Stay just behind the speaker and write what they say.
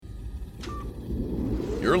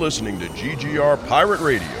You're listening to GGR Pirate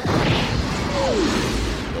Radio.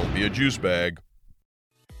 Don't be a juice bag.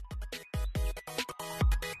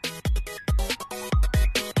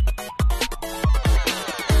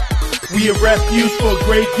 We a refuge for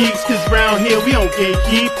great geeks, cause round here we don't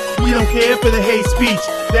gatekeep. We don't care for the hate speech,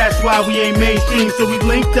 that's why we ain't mainstream. So we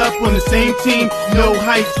linked up on the same team, no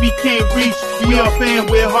heights we can't reach. We are fan,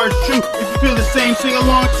 we're hearts true. If you feel the same, sing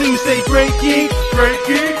along too. Say great geek,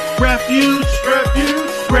 refuge,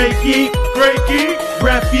 great geek,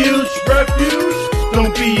 refuge.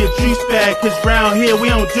 Don't be a juice bag, cause round here we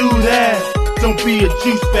don't do that. Don't be a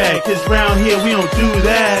juice bag, cause round here we don't do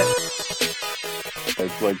that.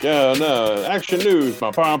 It's like, no, action news.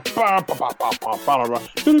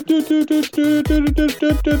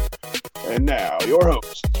 And now, your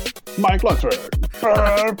host, Mike Lunsford.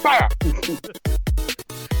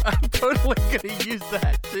 I'm totally going to use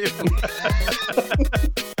that, too.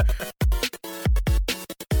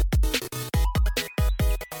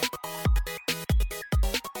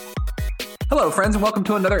 Hello, friends, and welcome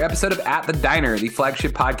to another episode of At the Diner, the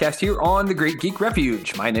flagship podcast here on the Great Geek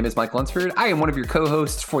Refuge. My name is Mike Lunsford. I am one of your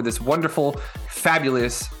co-hosts for this wonderful,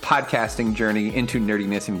 fabulous podcasting journey into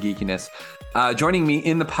nerdiness and geekiness. Joining me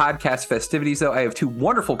in the podcast festivities, though, I have two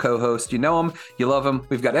wonderful co-hosts. You know them, you love them.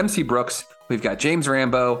 We've got MC Brooks, we've got James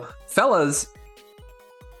Rambo. Fellas,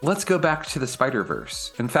 let's go back to the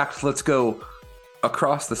Spider-Verse. In fact, let's go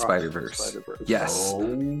across the Spider-Verse. Yes.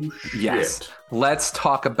 Oh, shit. Yes. Let's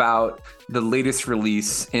talk about the latest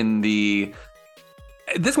release in the...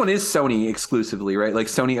 This one is Sony exclusively, right? Like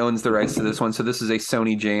Sony owns the rights to this one. So this is a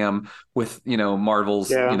Sony jam with,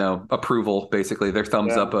 Marvel's, approval, basically. Their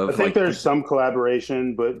thumbs up of... I think there's some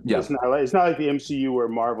collaboration, but it's not like the MCU where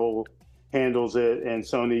Marvel handles it and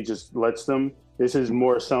Sony just lets them. This is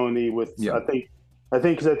more Sony with, I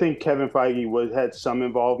think Kevin Feige had some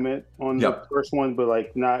involvement on the first one, but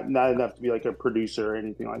like not enough to be like a producer or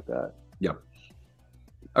anything like that. Yep.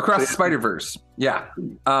 Across the Spider-Verse. Yeah.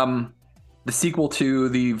 The sequel to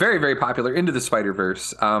the very, very popular Into the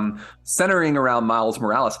Spider-Verse, centering around Miles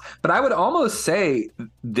Morales. But I would almost say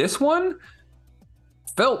this one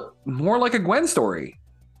felt more like a Gwen story.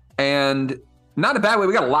 And not in a bad way.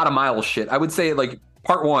 We got a lot of Miles shit. I would say like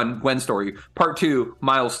Part 1, Gwen story. Part 2,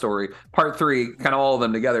 Miles story. Part 3, kind of all of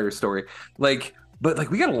them together story. But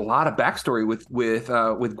we got a lot of backstory with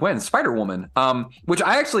Gwen, Spider-Woman. Which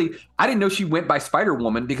I didn't know she went by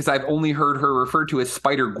Spider-Woman because I've only heard her referred to as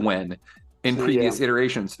Spider-Gwen in previous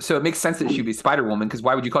iterations. So it makes sense that she'd be Spider-Woman, because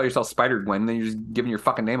why would you call yourself Spider-Gwen? Then you're just giving your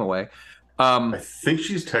fucking name away. I think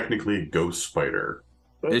she's technically Ghost Spider.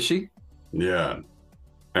 Is she? Yeah.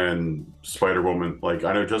 And Spider-Woman, like,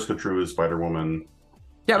 I know Jessica Drew is Spider-Woman.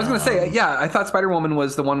 Yeah, I was going to say, I thought Spider-Woman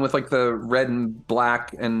was the one with like the red and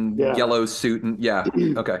black and yellow suit. And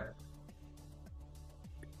okay.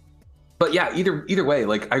 But yeah, either way,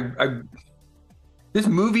 like this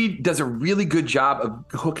movie does a really good job of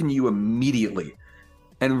hooking you immediately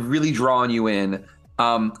and really drawing you in.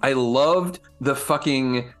 I loved the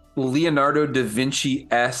fucking Leonardo da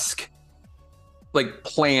Vinci-esque like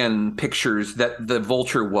plan pictures that the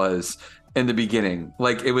Vulture was in the beginning.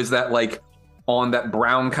 Like it was that like on that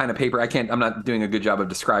brown kind of paper. I'm not doing a good job of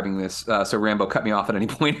describing this. So Rambo, cut me off at any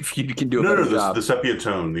point if you can do a better job. The sepia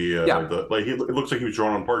tone, it looks like he was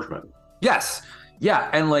drawn on parchment. Yes. Yeah.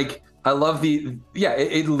 And like, I love it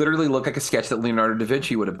literally looked like a sketch that Leonardo da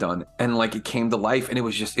Vinci would have done. And like, it came to life and it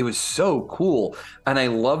was so cool. And I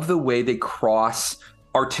love the way they cross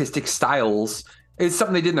artistic styles. It's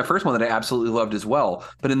something they did in the first one that I absolutely loved as well.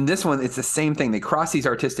 But in this one, it's the same thing. They cross these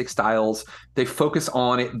artistic styles. They focus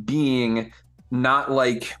on it being not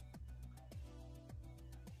like...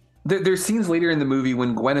 There's scenes later in the movie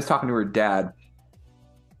when Gwen is talking to her dad,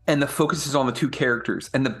 and the focus is on the two characters,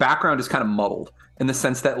 and the background is kind of muddled in the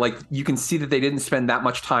sense that like you can see that they didn't spend that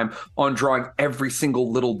much time on drawing every single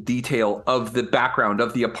little detail of the background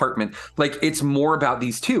of the apartment. Like it's more about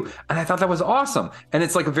these two. And I thought that was awesome. And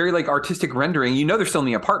it's like a very like artistic rendering. They're still in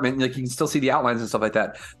the apartment, like you can still see the outlines and stuff like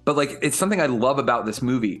that. But like it's something I love about this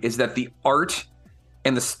movie is that the art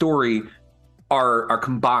and the story are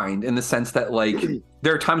combined in the sense that like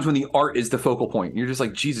there are times when the art is the focal point. You're just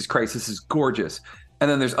like, Jesus Christ, this is gorgeous. And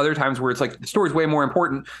then there's other times where it's like the story's way more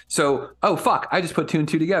important. So, oh, fuck, I just put two and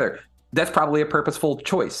two together. That's probably a purposeful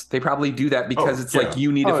choice. They probably do that because like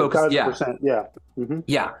you need to focus. 100%, yeah. Mm-hmm.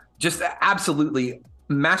 Yeah. Just absolutely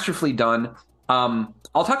masterfully done. I'll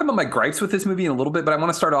talk about my gripes with this movie in a little bit, but I want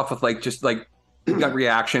to start off with like just like gut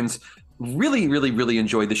reactions. Really, really, really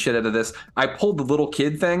enjoyed the shit out of this. I pulled the little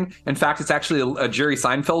kid thing. In fact, it's actually a Jerry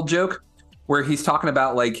Seinfeld joke where he's talking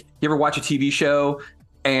about like, you ever watch a TV show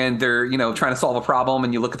and they're, trying to solve a problem,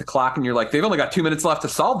 and you look at the clock and you're like, they've only got 2 minutes left to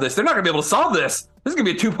solve this. They're not gonna be able to solve this. This is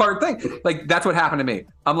gonna be a 2-part thing. Like, that's what happened to me.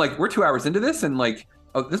 I'm like, we're 2 hours into this, and like,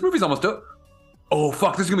 oh, this movie's almost done. Oh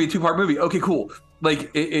fuck, this is gonna be a 2-part movie. Okay, cool.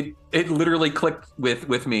 Like, it literally clicked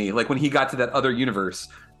with me. Like, when he got to that other universe,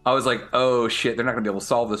 I was like, oh shit, they're not gonna be able to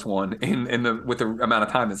solve this one with the amount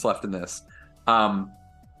of time that's left in this.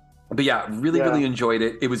 But yeah, really enjoyed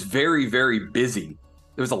it. It was very, very busy.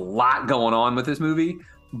 There was a lot going on with this movie,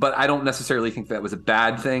 but I don't necessarily think that was a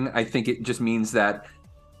bad thing. I think it just means that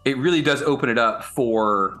it really does open it up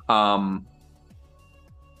for a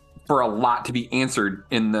lot to be answered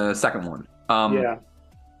in the second one.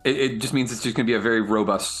 It just means it's just going to be a very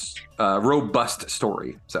robust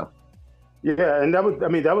story. So. Yeah, and that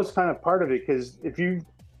was kind of part of it, because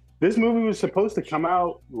this movie was supposed to come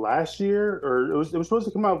out last year, or it was supposed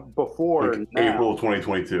to come out before like April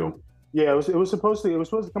 2022. Yeah, it was supposed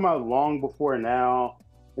to come out long before now,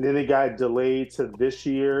 and then it got delayed to this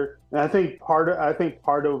year. And I think part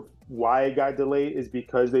of why it got delayed is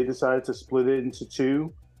because they decided to split it into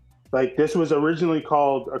 2. Like, this was originally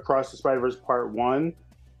called Across the Spider-Verse Part 1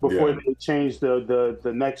 before they changed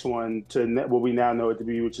the next one to what we now know it to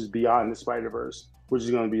be, which is Beyond the Spider-Verse, which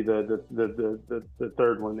is going to be the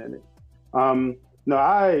third one in it. No,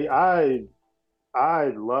 I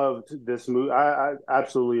loved this movie. I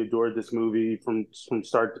absolutely adored this movie from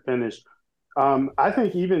start to finish. I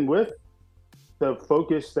think even with the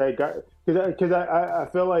focus that got, because I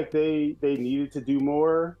feel like they needed to do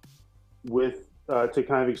more with to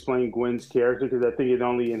kind of explain Gwen's character, because I think it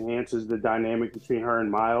only enhances the dynamic between her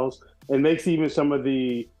and Miles, and makes even some of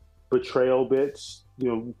the betrayal bits,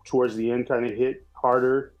 towards the end, kind of hit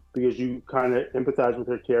harder, because you kind of empathize with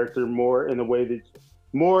her character more in a way that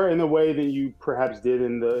you perhaps did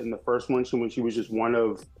in the first one, when she was just one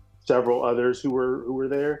of several others who were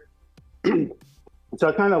there. So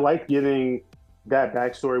I kind of like getting that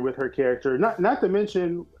backstory with her character. Not to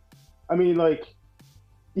mention, I mean, like,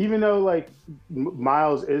 even though like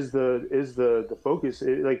Miles is the focus,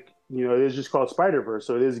 it is just called Spider-Verse,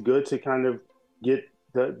 so it is good to kind of get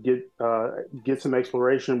some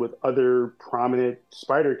exploration with other prominent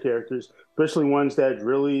Spider characters, especially ones that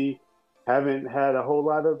really haven't had a whole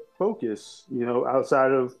lot of focus,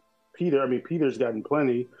 outside of Peter. I mean, Peter's gotten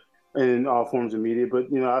plenty in all forms of media, but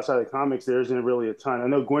outside of comics, there isn't really a ton. I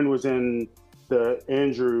know Gwen was in the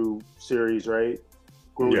Andrew series, right?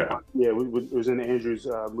 It was in Andrew's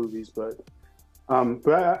movies, but I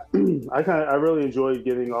really enjoyed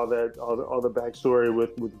getting all the backstory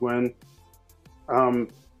with Gwen. The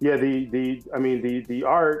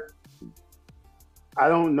art, I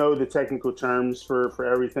don't know the technical terms for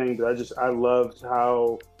everything, but I loved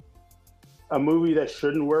how a movie that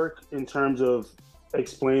shouldn't work in terms of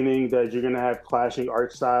explaining that you're going to have clashing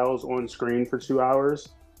art styles on screen for 2 hours,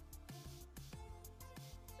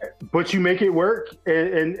 but you make it work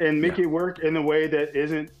and make it work in a way that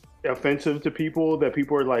isn't offensive to people, that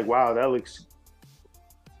people are like, wow, that looks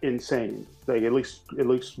insane. Like, it looks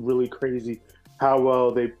really crazy how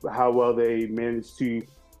well they managed to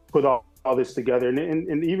put all this together,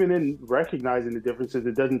 and even in recognizing the differences,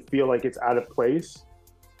 it doesn't feel like it's out of place.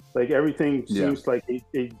 Like, everything seems like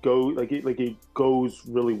it goes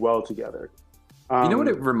really well together. You know what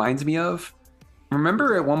it reminds me of?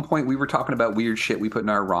 Remember at one point we were talking about weird shit we put in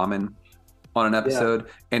our ramen on an episode,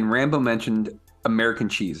 and Rambo mentioned American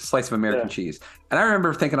cheese, a slice of American cheese. And I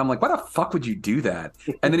remember thinking, I'm like, why the fuck would you do that?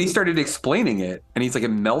 And then he started explaining it, and he's like, it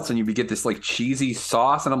melts and you get this like cheesy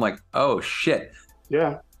sauce. And I'm like, oh shit.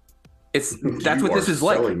 Yeah. That's what this is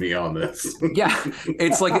like. Selling me on this. Yeah.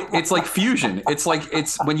 It's like fusion.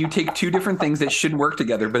 It's when you take 2 different things that shouldn't work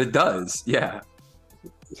together, but it does. Yeah.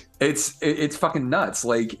 It's fucking nuts.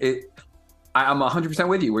 Like, I'm 100%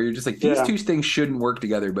 with you, where you're just like, these 2 things shouldn't work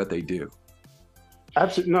together, but they do.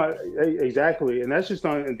 Absolutely. No, exactly. And that's just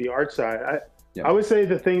on the art side. I would say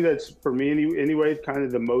the thing that's, for me anyway, kind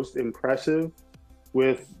of the most impressive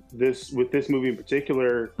with this movie in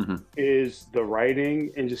particular is the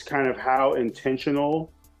writing, and just kind of how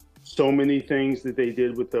intentional so many things that they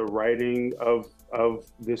did with the writing of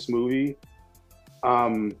this movie.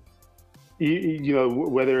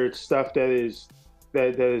 Whether it's stuff that is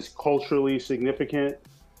culturally significant,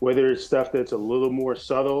 whether it's stuff that's a little more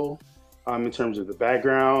subtle in terms of the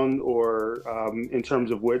background, or in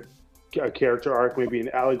terms of what a character arc may be an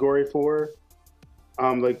allegory for.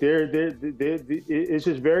 It's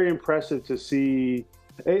just very impressive to see.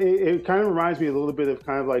 It kind of reminds me a little bit of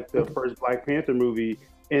kind of like the first Black Panther movie,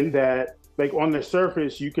 in that, like, on the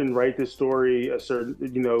surface, you can write this story a certain,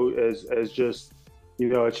 as just,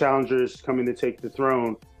 a challenger's coming to take the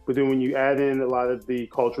throne. But then when you add in a lot of the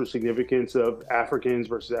cultural significance of Africans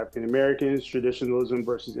versus African Americans, traditionalism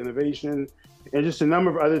versus innovation, and just a number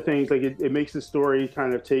of other things, like it makes the story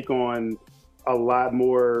kind of take on a lot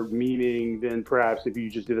more meaning than perhaps if you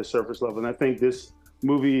just did a surface level. And I think this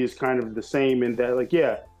movie is kind of the same in that, like,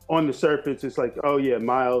 yeah, on the surface, it's like, oh yeah,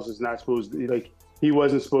 Miles is not supposed to, like, he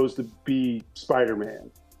wasn't supposed to be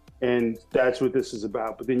Spider-Man. And that's what this is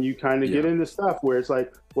about. But then you kind of get into stuff where it's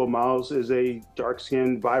like, well, Miles is a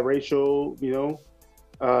dark-skinned, biracial,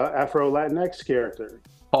 Afro-Latinx character.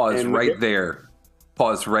 Pause right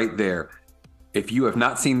there. If you have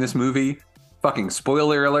not seen this movie, fucking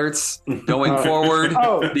spoiler alerts going forward,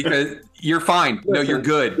 because you're fine. No, you're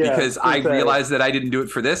good, because I realized that I didn't do it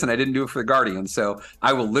for this and I didn't do it for the Guardians. So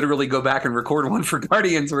I will literally go back and record one for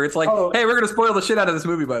Guardians where it's like, hey, we're going to spoil the shit out of this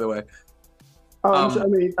movie, by the way.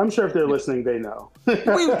 I'm sure if they're listening, they know.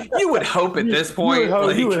 You would hope at this point.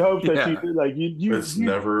 You would hope that it's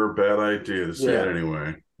never a bad idea to say it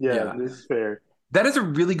anyway. Yeah, this is fair. That is a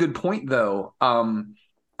really good point, though,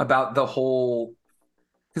 about the whole.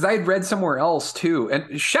 Because I had read somewhere else too,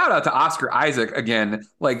 and shout out to Oscar Isaac again.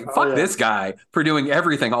 Like, fuck this guy for doing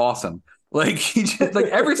everything awesome. Like, he just, like,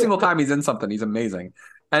 every single time he's in something, he's amazing.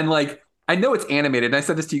 And like, I know it's animated, and I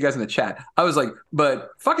said this to you guys in the chat. I was like,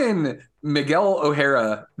 but fucking Miguel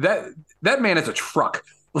O'Hara, that man is a truck.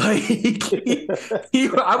 Like,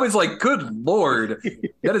 I was like, good Lord,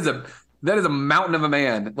 that is a mountain of a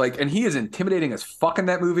man. Like, and he is intimidating as fuck in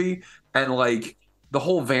that movie. And like, the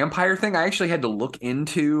whole vampire thing, I actually had to look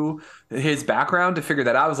into his background to figure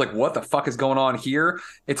that out. I was like, what the fuck is going on here?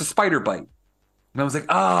 It's a spider bite. And I was like,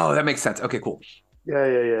 oh, that makes sense. Okay, cool.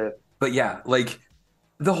 Yeah. But yeah, like,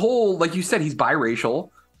 the whole, like you said, he's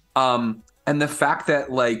biracial. And the fact that,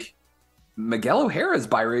 like, Miguel O'Hara is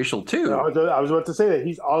biracial too. I was about to say that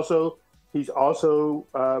he's also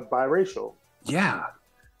biracial. Yeah.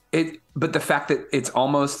 But the fact that it's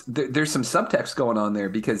almost, there's some subtext going on there,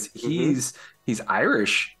 because he's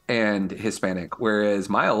Irish and Hispanic, whereas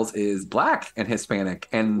Miles is Black and Hispanic.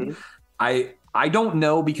 And I don't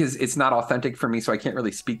know, because it's not authentic for me, so I can't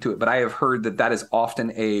really speak to it. But I have heard that is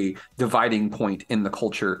often a dividing point in the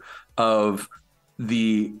culture of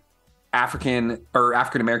the African or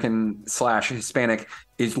African American / Hispanic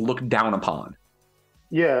is looked down upon.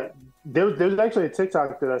 Yeah. There was actually a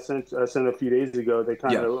TikTok that I sent a few days ago that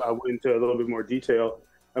kind of I went into a little bit more detail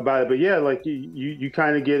about it. But yeah, like you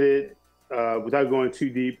kind of get it without going too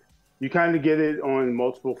deep. You kind of get it on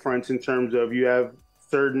multiple fronts in terms of you have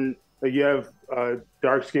dark-skinned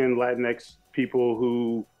Latinx people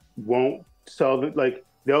who won't sell them. Like,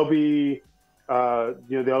 they'll be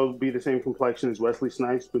they'll be the same complexion as Wesley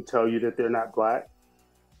Snipes, but tell you that they're not Black.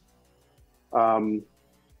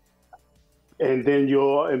 And then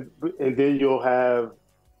you'll have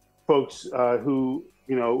folks who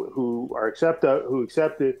accept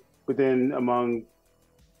it, but then among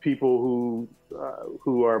people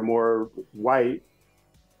who are more white,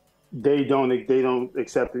 they don't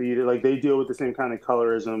accept it either. Like, they deal with the same kind of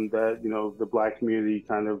colorism that the Black community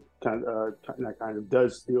kind of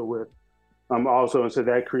does deal with. Also, and so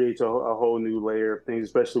that creates a whole new layer of things,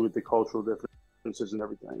 especially with the cultural differences and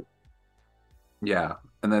everything. Yeah,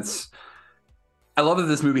 and I love that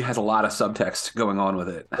this movie has a lot of subtext going on with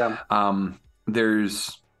it. Yeah.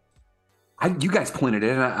 You guys pointed it,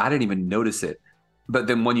 and I didn't even notice it. But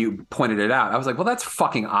then when you pointed it out, I was like, well, that's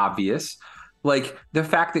fucking obvious. Like, the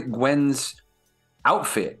fact that Gwen's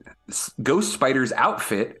outfit, Ghost Spider's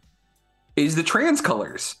outfit, is the trans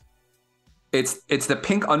colors. It's the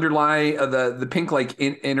pink underlie, the pink like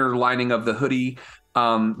inner lining of the hoodie,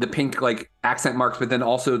 the pink like accent marks, but then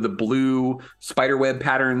also the blue spiderweb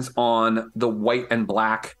patterns on the white and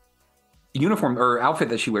black uniform or outfit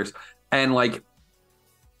that she wears. And like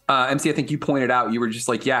MC, I think you pointed out, you were just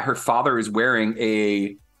like, yeah, her father is wearing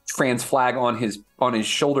a trans flag on his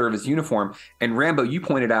shoulder of his uniform. And Rambo, you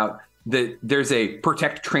pointed out that there's a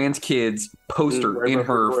Protect Trans Kids poster right in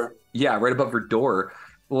her, right above her door.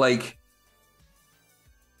 Like,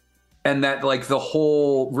 and that, like, the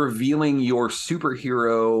whole revealing your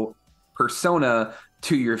superhero persona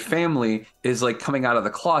to your family is like coming out of the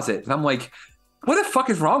closet. And I'm like, what the fuck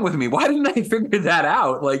is wrong with me? Why didn't I figure that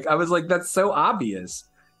out? Like, I was like, that's so obvious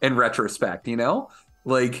in retrospect,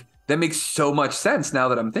 like, that makes so much sense now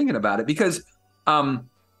that I'm thinking about it, because I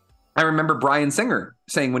remember Bryan Singer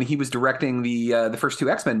saying when he was directing the first two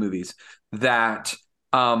X-Men movies that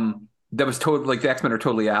that was totally, like, the X-Men are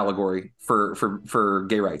totally allegory for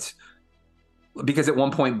gay rights. Because at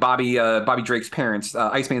one point, Bobby Drake's parents,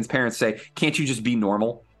 Iceman's parents, say, "Can't you just be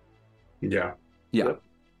normal?" Yeah. Yep.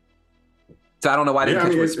 So I don't know why they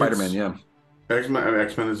didn't catch with Spider-Man. Yeah.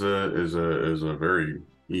 X-Men is a very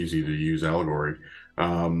easy to use allegory.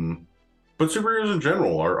 But superheroes in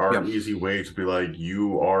general are an easy way to be like,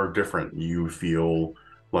 you are different. You feel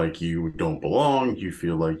like you don't belong. You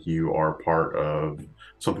feel like you are part of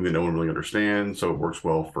something that no one really understands. So it works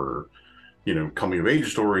well for, coming of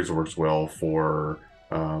age stories. It works well for,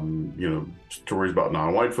 stories about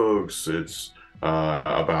non-white folks. It's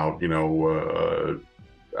about,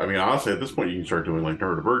 I mean, honestly, at this point, you can start doing like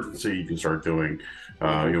neurodivergency. You can start doing,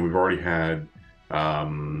 we've already had,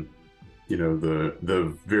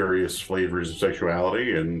 the various flavors of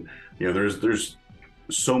sexuality, and there's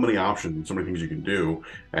so many options, so many things you can do,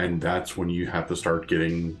 and that's when you have to start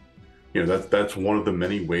getting, that's one of the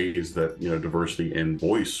many ways that diversity in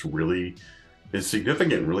voice really is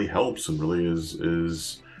significant, really helps, and really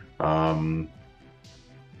is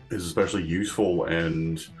especially useful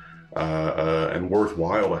and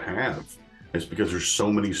worthwhile to have. It's because there's so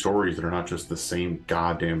many stories that are not just the same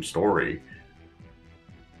goddamn story.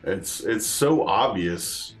 It's so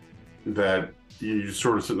obvious that you just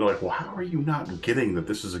sort of sit there like, well, how are you not getting that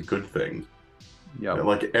this is a good thing? Yeah,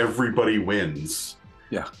 like everybody wins.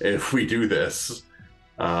 Yeah, if we do this,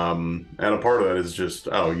 and a part of that is just,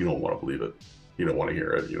 oh, you don't want to believe it, you don't want to hear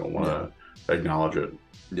it, you don't want to acknowledge it.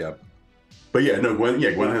 Yeah, but yeah, no, Gwen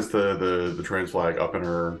has the trans flag up in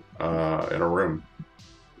her room.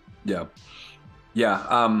 Yeah.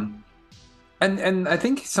 And I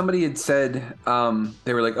think somebody had said,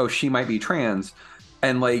 they were like, oh, she might be trans.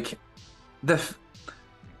 And like the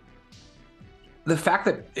fact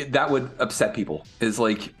that that would upset people is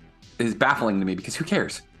baffling to me, because who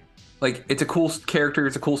cares? Like, it's a cool character.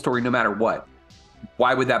 It's a cool story, no matter what.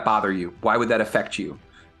 Why would that bother you? Why would that affect you?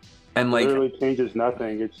 And like, it literally changes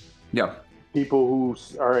nothing. It's people who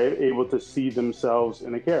are able to see themselves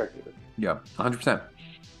in a character. Yeah. 100%.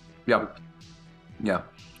 Yeah.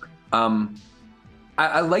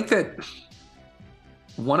 I like that.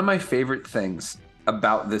 One of my favorite things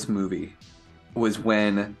about this movie was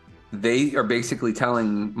when they are basically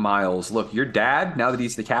telling Miles, look, your dad, now that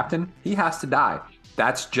he's the captain, he has to die.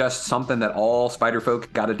 That's just something that all spider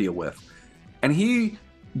folk got to deal with. And he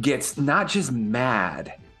gets not just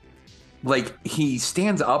mad, like he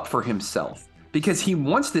stands up for himself, because he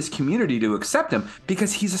wants this community to accept him,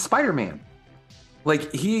 because he's a Spider-Man.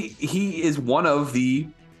 Like he is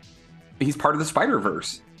he's part of the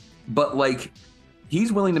Spider-Verse, but like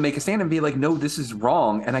he's willing to make a stand and be like, no, this is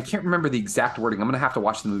wrong. And I can't remember the exact wording. I'm going to have to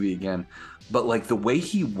watch the movie again. But like the way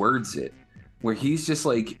he words it, where he's just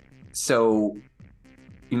like, so,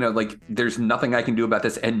 like there's nothing I can do about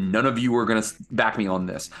this, and none of you are going to back me on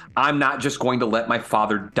this. I'm not just going to let my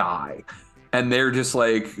father die. And they're just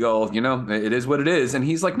like, oh, it is what it is. And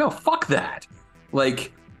he's like, no, fuck that.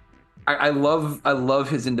 Like, I love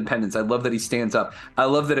his independence. I love that he stands up. I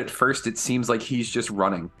love that at first it seems like he's just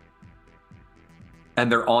running,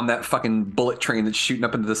 and they're on that fucking bullet train that's shooting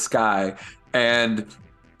up into the sky, and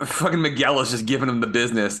fucking Miguel is just giving him the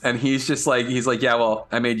business, and he's like, yeah, well,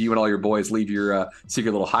 I made you and all your boys leave your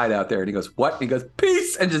secret little hideout there. And he goes, what? And he goes,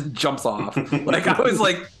 peace, and just jumps off. Like, I was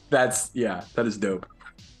like, that is dope.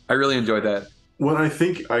 I really enjoyed that. Well, I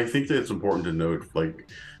think that it's important to note, like,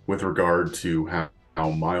 with regard to how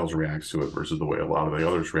Miles reacts to it versus the way a lot of the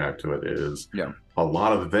others react to it, is a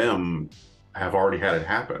lot of them have already had it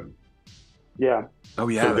happen. Yeah. Oh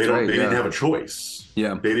yeah. So they didn't have a choice.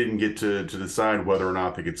 Yeah. They didn't get to decide whether or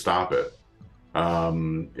not they could stop it.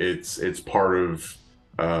 It's part of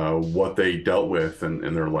what they dealt with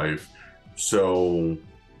in their life. So,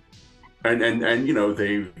 and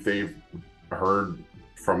they've heard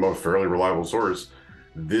from a fairly reliable source,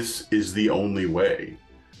 this is the only way.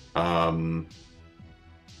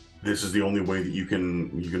 This is the only way that you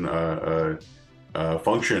can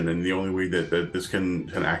function, and the only way that this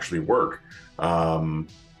can actually work. And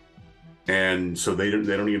so they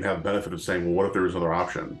don't even have the benefit of saying, well, what if there was another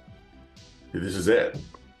option? This is it.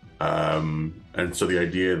 And so the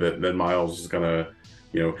idea that then Miles is gonna,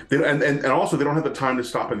 and also they don't have the time to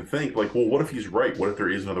stop and think, like, well, what if he's right? What if there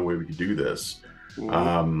is another way we could do this?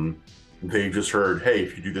 Mm-hmm. They just heard, hey,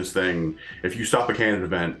 if you do this thing, if you stop a cannon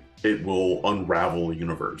event, it will unravel the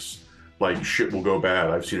universe. Like, shit will go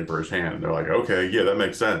bad. I've seen it firsthand. And they're like, okay, yeah, that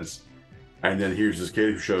makes sense. And then here's this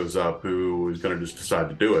kid who shows up who is going to just decide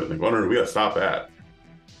to do it. And they go, no, we got to stop that.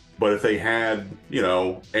 But if they had,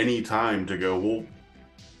 any time to go, well,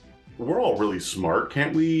 we're all really smart.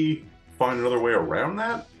 Can't we find another way around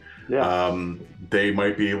that? Yeah. They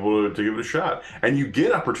might be able to give it a shot. And you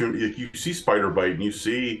get opportunity. Like, you see Spider-Bite, and you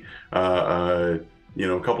see, a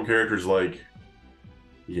couple characters like,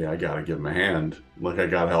 yeah, I got to give him a hand. Like, I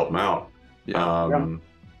got to help him out. Yeah.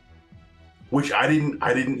 Which I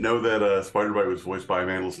didn't know that Spider-Bite was voiced by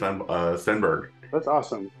Amanda Stenberg. That's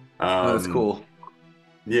awesome. That's cool.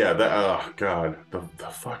 Yeah, that oh god, the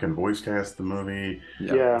fucking voice cast, the movie,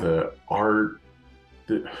 Yeah. the art,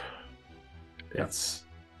 it's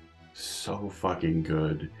so fucking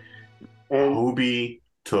good. And Hobie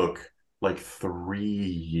took like 3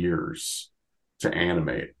 years to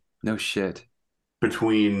animate. No shit.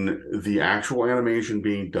 Between the actual animation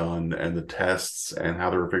being done and the tests and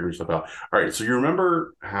how they were figuring stuff out. All right, so you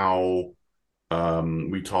remember how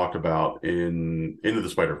we talked about in Into the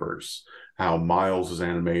Spider-Verse, how Miles is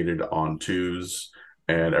animated on 2s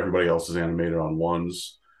and everybody else is animated on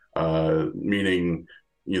 1s, meaning,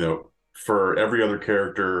 for every other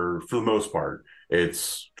character, for the most part,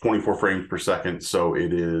 it's 24 frames per second, so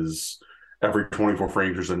it is every 24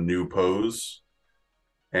 frames there's a new pose.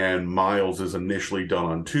 And Miles is initially done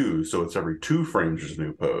on 2, so it's every 2 frames there's a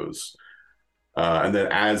new pose. And then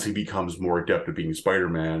as he becomes more adept at being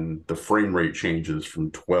Spider-Man, the frame rate changes from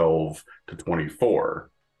 12 to 24.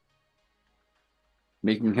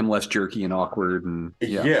 Making him less jerky and awkward. And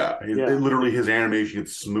Literally his animation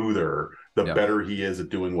gets smoother the better he is at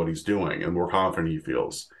doing what he's doing and more confident he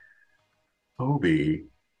feels. Hobie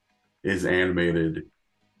is animated.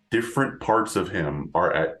 Different parts of him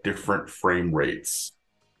are at different frame rates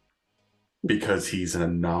because he's a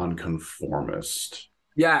nonconformist.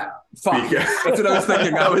 Yeah, fuck. That's what I was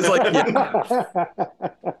thinking. I was like, yeah.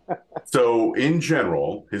 So in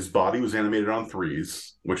general, his body was animated on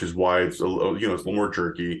 3s, which is why it's it's a little more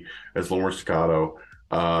jerky, it's a little more staccato.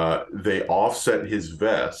 They offset his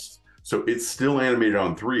vest, so it's still animated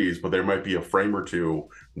on 3s, but there might be a frame or two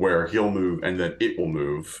where he'll move and then it will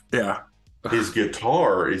move. Yeah. His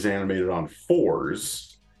guitar is animated on 4s.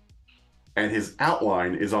 And his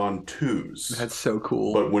outline is on 2s. That's so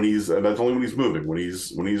cool. But that's only when he's moving. When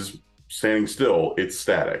he's standing still, it's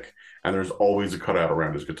static. And there's always a cutout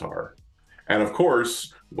around his guitar. And of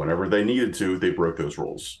course, whenever they needed to, they broke those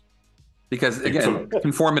rules. Because again,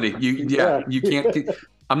 conformity. You can't.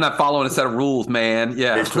 I'm not following a set of rules, man.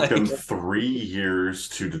 Yeah. It took them 3 years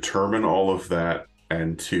to determine all of that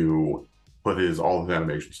and to put all of the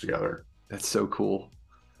animations together. That's so cool.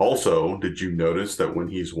 Also, did you notice that when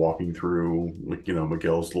he's walking through,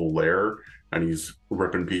 Miguel's little lair and he's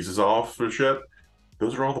ripping pieces off and shit,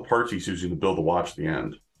 those are all the parts he's using to build the watch at the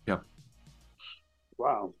end. Yep.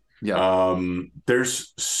 Wow. Yeah.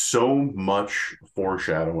 There's so much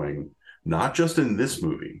foreshadowing, not just in this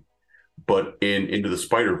movie, but in Into the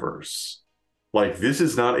Spider-Verse. Like, this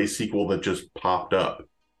is not a sequel that just popped up.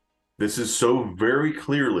 This is so very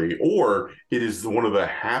clearly, or it is one of the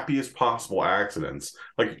happiest possible accidents.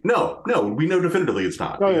 Like, no, we know definitively it's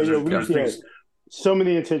not. So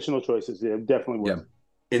many intentional choices. Yeah, definitely was. Yeah.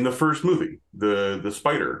 In the first movie, the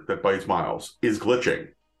spider that bites Miles is glitching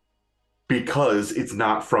because it's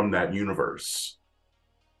not from that universe.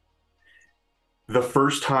 The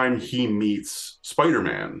first time he meets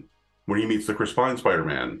Spider-Man, when he meets the Chris Pine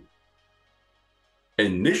Spider-Man,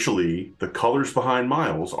 initially, the colors behind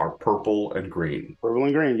Miles are purple and green. Purple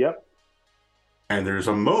and green, yep. And there's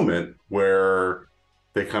a moment where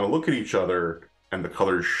they kind of look at each other and the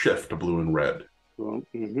colors shift to blue and red.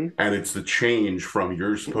 Mm-hmm. And it's the change from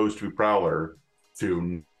you're supposed to be Prowler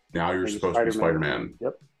to now you're supposed to be Spider-Man.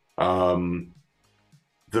 Yep.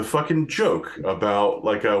 The fucking joke about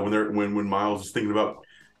when Miles is thinking about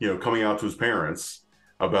coming out to his parents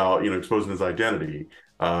about exposing his identity.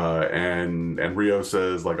 And Rio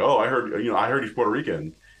says oh, I heard he's Puerto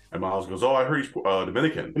Rican, and Miles goes, oh, I heard he's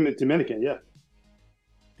Dominican. Dominican, yeah.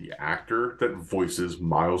 The actor that voices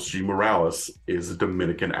Miles G. Morales is a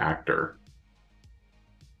Dominican actor.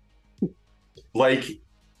 Like,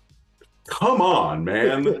 come on,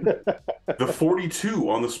 man. The 42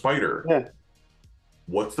 on the Spider. Yeah.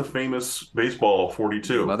 What's the famous baseball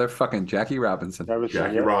 42? Motherfucking Jackie Robinson.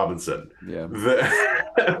 Jackie Robinson. Yeah.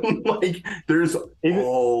 There's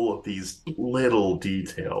all of these little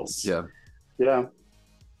details. Yeah. Yeah.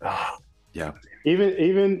 Yeah.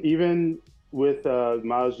 Even with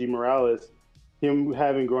Miles G. Morales, him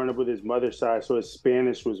having grown up with his mother's side, so his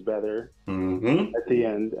Spanish was better at the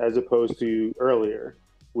end as opposed to earlier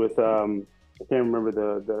with I can't remember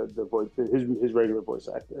the voice, his regular voice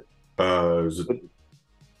actor.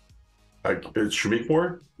 It's Shamik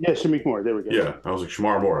Moore? Yeah, Shamik Moore. There we go. Yeah, I was like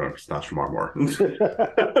Shamar Moore. It's not Shamar Moore.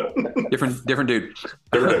 different dude.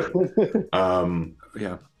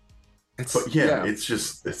 Yeah. It's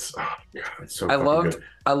so. I loved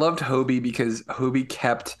Hobie because Hobie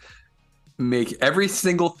kept every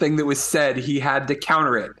single thing that was said. He had to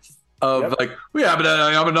counter it but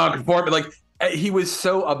I'm a non-conformist. Like, he was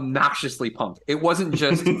so obnoxiously punk. It wasn't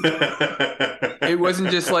just. It wasn't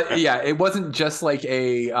just like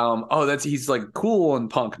a he's like cool and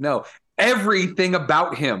punk. No, everything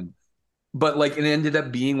about him. But like it ended up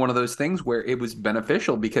being one of those things where it was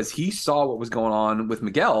beneficial because he saw what was going on with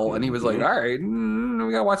Miguel and he was like, all right,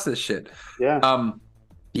 we gotta watch this shit. Yeah.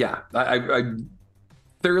 Yeah. I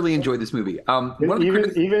thoroughly enjoyed this movie.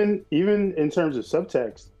 Even in terms of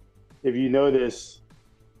subtext, if you notice,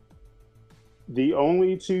 the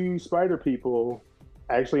only two spider people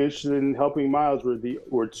actually interested in helping Miles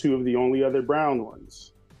were two of the only other brown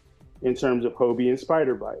ones in terms of Hobie and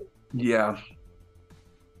Spider-Bite. Yeah.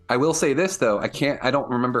 I will say this though, I don't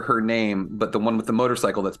remember her name, but the one with the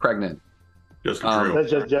motorcycle that's pregnant. Jessica Drew.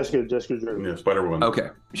 That's just Jessica Drew. Yeah, Spider-Woman. Okay.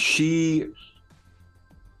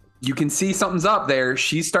 You can see something's up there.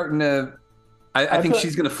 She's starting to I think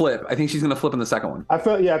she's gonna flip. I think she's gonna flip in the second one. I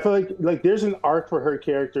feel like there's an arc for her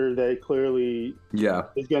character that clearly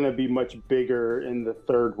is gonna be much bigger in the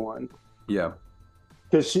third one. Yeah.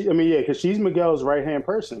 Because she's Miguel's right-hand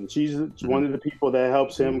person. She's one of the people that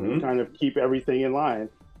helps him kind of keep everything in line.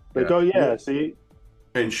 Like, see?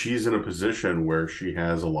 And she's in a position where she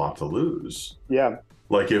has a lot to lose. Yeah.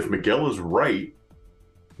 Like, if Miguel is right,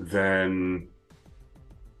 then,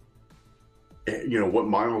 what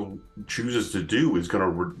Miles chooses to do is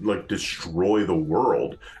going to, destroy the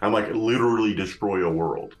world. And, literally destroy a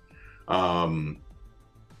world. And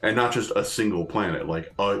not just a single planet.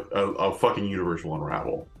 Like, a fucking universe will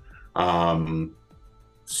unravel.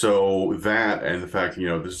 So that, and the fact,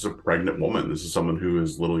 this is a pregnant woman. This is someone who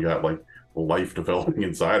has literally got life developing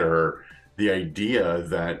inside of her. The idea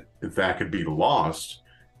that could be lost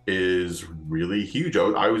is really huge.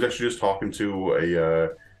 I was actually just talking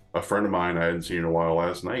to a friend of mine I hadn't seen in a while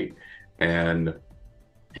last night, and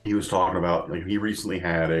he was talking about he recently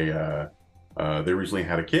had they recently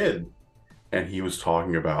had a kid, and he was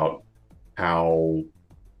talking about how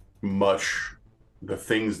much the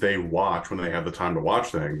things they watch when they have the time to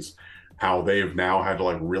watch things, how they've now had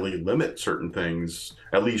to really limit certain things,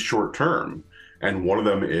 at least short term. And one of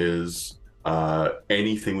them is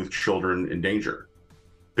anything with children in danger.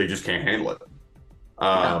 They just can't handle it.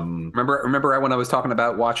 Remember when I was talking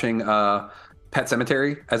about watching Pet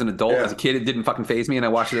Cemetery as an adult? As a kid, it didn't fucking faze me, and I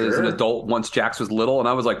watched it as an adult once Jax was little, and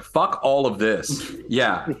I was like, fuck all of this.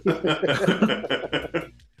 Yeah.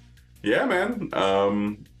 Yeah, man.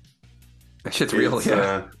 That shit's real.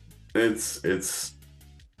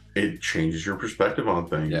 It changes your perspective on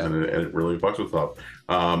things, and it really fucks with stuff.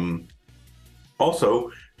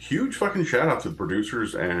 Also, huge fucking shout out to the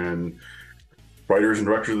producers and writers and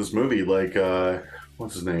directors of this movie.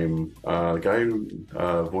 What's his name? The guy who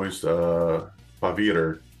voiced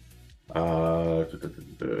Paviter. Let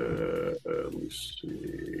me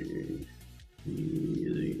see.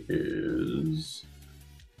 He is.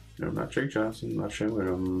 No, not Jake Johnson, not Shane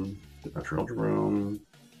Wiggum, not Charles Jerome.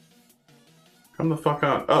 Come the fuck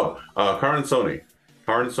on. Karan Soni.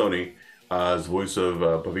 Karan Soni is the voice of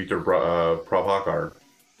Pavitra Prabhakar.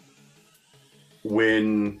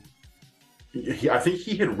 When I think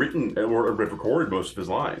he had written or recorded most of his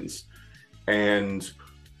lines, and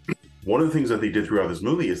one of the things that they did throughout this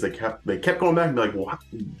movie is they kept going back and be like, well,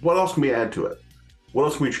 what else can we add to it? What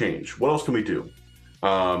else can we change? What else can we do?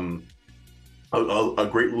 A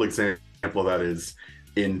great little example of that is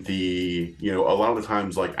in the, a lot of the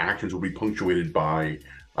times actions will be punctuated by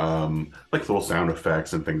little sound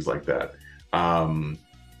effects and things like that.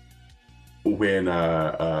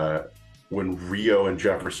 When Rio and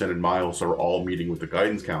Jefferson and Miles are all meeting with the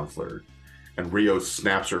guidance counselor and Rio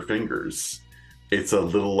snaps her fingers, it's a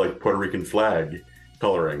little Puerto Rican flag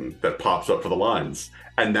coloring that pops up for the lines.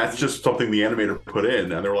 And that's just something the animator put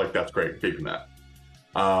in, and they were like, that's great, keeping that.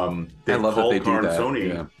 They love called that they do Karan that.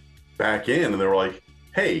 Soni back in, and they were like,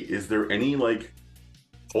 hey, is there any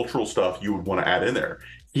cultural stuff you would want to add in there?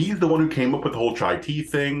 He's the one who came up with the whole chai tea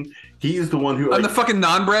thing. He's the one who and the fucking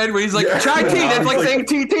naan bread where he's like, chai tea, that's like saying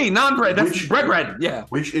TT, naan bread, that's bread. Yeah.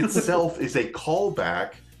 Which itself is a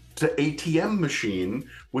callback to ATM machine,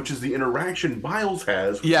 which is the interaction Miles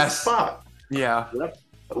has with Spot. Yeah.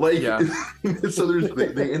 So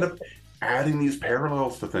they end up adding these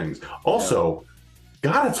parallels to things. Also,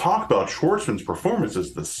 gotta talk about Schwartzman's performance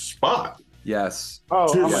as the Spot. Yes.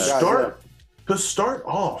 To start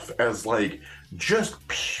off as just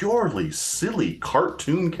purely silly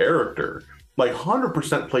cartoon character,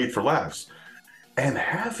 100% played for laughs, and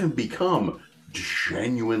have him become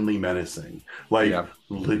genuinely menacing,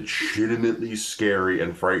 legitimately scary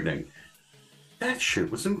and frightening. That shit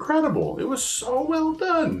was incredible. It was so well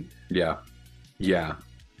done. Yeah. And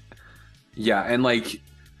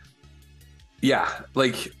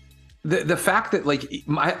the fact that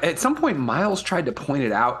at some point Miles tried to point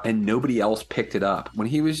it out and nobody else picked it up when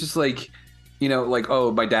he was just you know, like,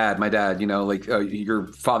 oh, my dad, you know, like your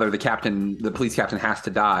father, the police captain has to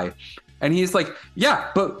die. And he's like,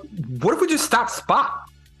 yeah, but what if we just stop Spot?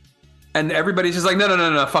 And everybody's just like,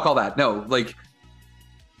 no, fuck all that. No, like,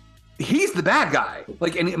 he's the bad guy.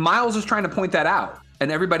 Like, and Miles is trying to point that out.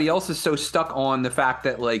 And everybody else is so stuck on the fact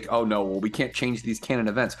that, like, oh no, well, we can't change these canon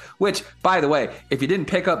events. Which, by the way, if you didn't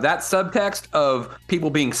pick up that subtext of people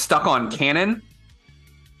being stuck on canon,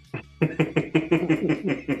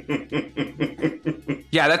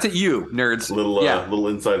 yeah, that's at you, nerds. Little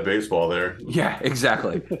inside baseball there. Yeah,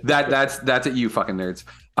 exactly. That's at you, fucking nerds.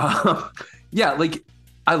 Yeah, like,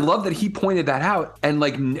 I love that he pointed that out, and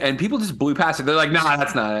people just blew past it. They're like, nah,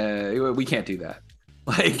 that's not. We can't do that.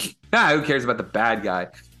 Like, who cares about the bad guy?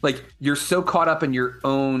 Like, you're so caught up in your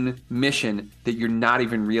own mission that you're not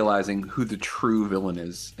even realizing who the true villain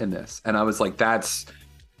is in this. And I was like, that's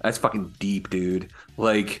fucking deep, dude.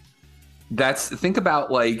 Like, think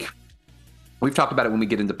about, like, we've talked about it when we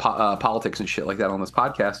get into politics and shit like that on this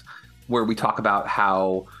podcast, where we talk about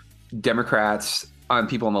how Democrats and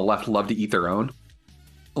people on the left love to eat their own.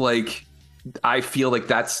 Like, I feel like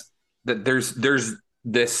there's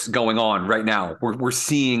this going on right now. We're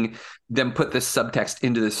seeing them put this subtext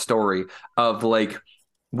into this story of, like,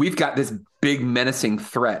 we've got this big menacing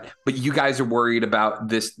threat, but you guys are worried about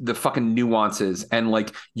the fucking nuances, and,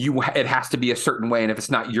 like, it has to be a certain way, and if it's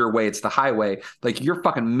not your way, it's the highway. Like, you're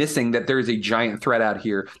fucking missing that there's a giant threat out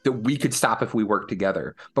here that we could stop if we work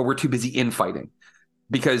together, but we're too busy infighting.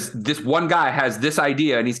 Because this one guy has this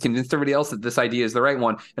idea and he's convinced everybody else that this idea is the right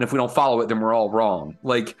one. And if we don't follow it, then we're all wrong.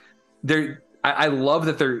 Like, I love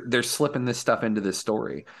that they're slipping this stuff into this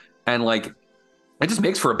story. And, like, it just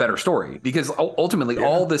makes for a better story, because ultimately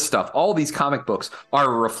all this stuff, all these comic books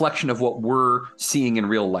are a reflection of what we're seeing in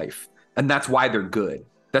real life. And that's why they're good.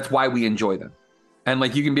 That's why we enjoy them. And,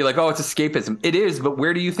 like, you can be like, oh, it's escapism. It is, but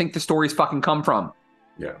where do you think the stories fucking come from?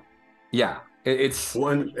 Yeah. Yeah. It's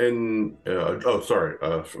one from earlier.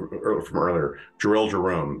 Jarrell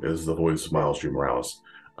Jerome is the voice of Miles G. Morales.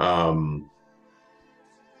 Another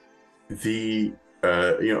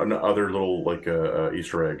little, like,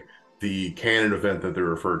 Easter egg. The canon event that they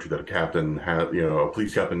referred to, that a captain had, a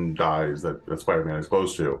police captain dies, that Spider-Man is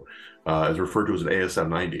close to, is referred to as an ASM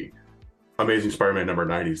 90. Amazing Spider-Man number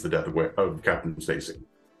 90 is the death of Captain Stacy.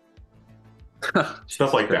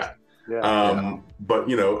 Stuff like that. But,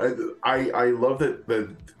 I love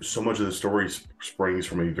that so much of the story springs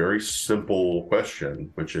from a very simple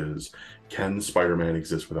question, which is, can Spider-Man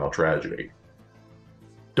exist without tragedy?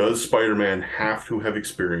 Does Spider-Man have to have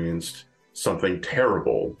experienced something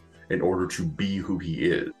terrible in order to be who he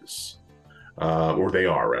is? Or they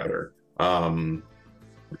are, rather.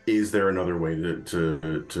 Is there another way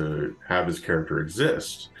to have his character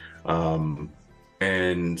exist? And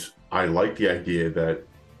I like the idea that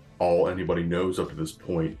all anybody knows up to this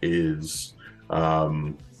point is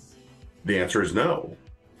the answer is no.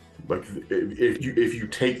 Like, if you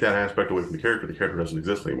take that aspect away from the character doesn't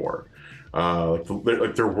exist anymore.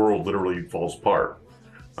 Like their world literally falls apart.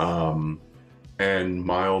 And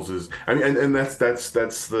Miles is, and that's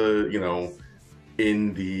the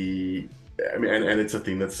in the, and it's a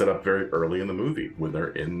theme that's set up very early in the movie when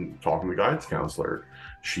they're talking to the guidance counselor.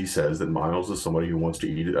 She says that Miles is somebody who wants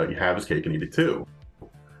to have his cake and eat it too.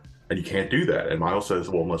 And you can't do that. And Miles says,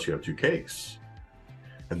 well, unless you have two cakes.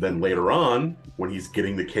 And then later on, when he's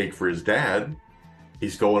getting the cake for his dad,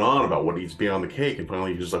 he's going on about what needs to be on the cake. And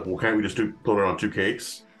finally, he's just like, well, can't we just put it on two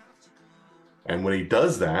cakes? And when he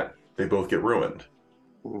does that, they both get ruined.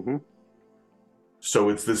 Mm-hmm. So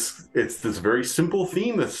it's this very simple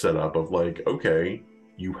theme that's set up of, like, okay,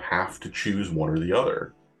 you have to choose one or the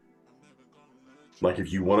other. Like,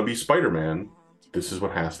 if you want to be Spider-Man, this is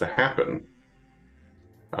what has to happen.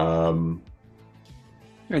 And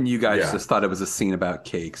you guys just thought it was a scene about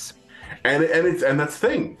cakes, and that's the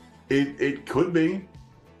thing. It could be,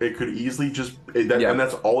 it could easily and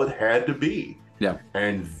that's all it had to be. Yeah,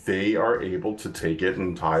 and they are able to take it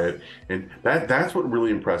and tie it, and that's what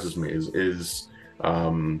really impresses me is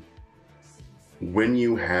when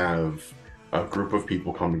you have a group of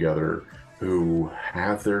people come together who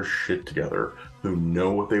have their shit together, who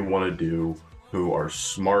know what they want to do, who are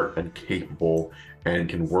smart and capable and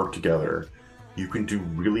can work together. You can do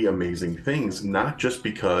really amazing things, not just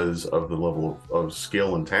because of the level of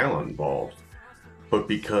skill and talent involved, but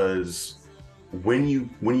because when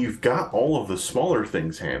you've got all of the smaller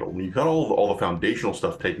things handled, when you've got all the foundational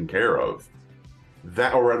stuff taken care of,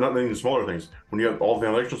 or not even smaller things, when you have all the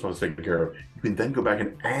foundational stuff taken care of, you can then go back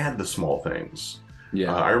and add the small things.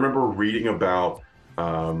 Yeah, I remember reading about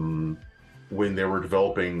when they were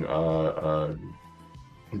developing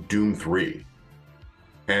Doom 3.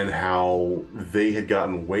 and how they had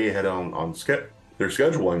gotten way ahead on their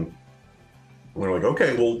scheduling. And they're like,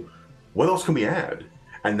 okay, well, what else can we add?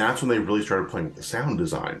 And that's when they really started playing with the sound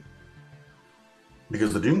design.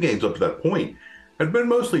 Because the Doom games up to that point had been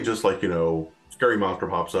mostly just like, scary monster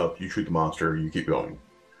pops up, you shoot the monster, you keep going.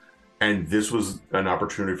 And this was an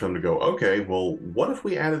opportunity for them to go, okay, well, what if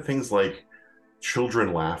we added things like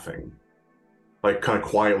children laughing? Like kind of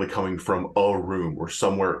quietly coming from a room or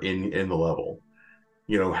somewhere in the level.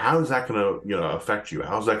 How is that going to affect you?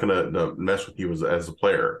 How's that going to mess with you as a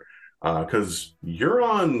player? Because you're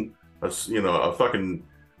on a fucking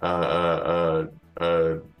a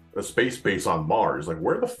space base on Mars. Like,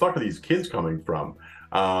 where the fuck are these kids coming from?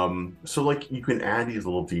 So like you can add these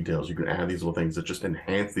little details, you can add these little things that just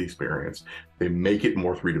enhance the experience. They make it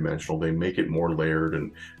more three-dimensional, they make it more layered,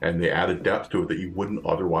 and they add a depth to it that you wouldn't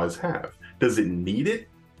otherwise have. Does it need it?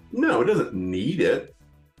 No, it doesn't need it.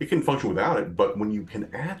 It can function without it, but when you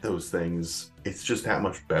can add those things, it's just that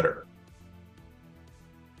much better.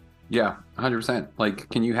 Yeah, 100%. Like,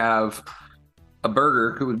 can you have a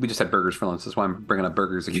burger? We just had burgers for lunch. That's why I'm bringing up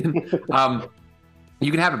burgers again. You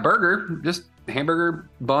can have a burger, just hamburger,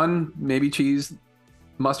 bun, maybe cheese,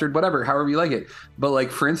 mustard, whatever, however you like it. But like,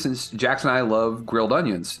 for instance, Jax and I love grilled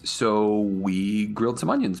onions. So we grilled some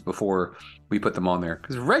onions before we put them on there.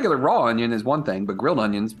 Because regular raw onion is one thing, but grilled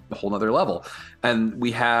onions, a whole nother level. And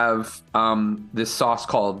we have this sauce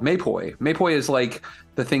called maypoi. Maypoi is like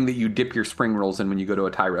the thing that you dip your spring rolls in when you go to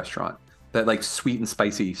a Thai restaurant. That like sweet and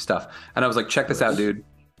spicy stuff. And I was like, check this out, dude.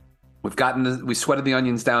 We sweated the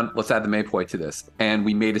onions down. Let's add the maypoi to this. And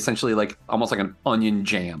we made essentially like almost like an onion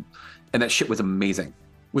jam. And that shit was amazing.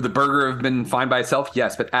 Would the burger have been fine by itself?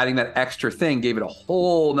 Yes. But adding that extra thing gave it a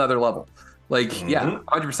whole nother level. Like, yeah,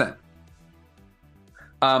 100%.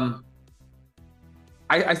 Some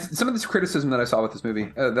of this criticism that I saw with this movie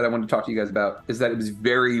that I wanted to talk to you guys about is that it was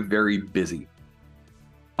very, very busy.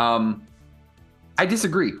 I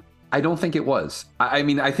disagree. I don't think it was. I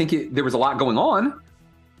mean, I think there was a lot going on,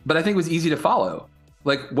 but I think it was easy to follow.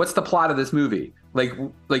 Like, what's the plot of this movie? Like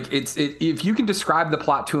if you can describe the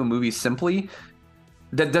plot to a movie simply,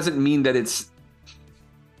 that doesn't mean that it's.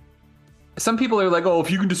 Some people are like, oh, if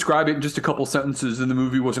you can describe it in just a couple sentences, then the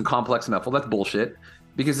movie wasn't complex enough. Well, that's bullshit.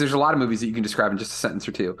 Because there's a lot of movies that you can describe in just a sentence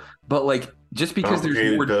or two. But like, just because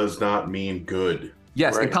there's more does not mean good.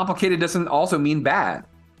 Yes, right. And complicated doesn't also mean bad.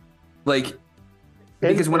 Like,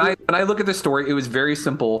 because when I look at the story, it was very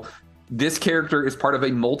simple. This character is part of a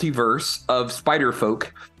multiverse of spider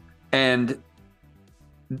folk, and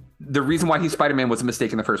the reason why he's Spider-Man was a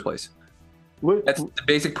mistake in the first place. That's the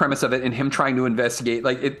basic premise of it, and him trying to investigate.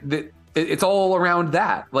 Like it's all around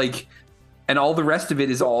that. Like, and all the rest of it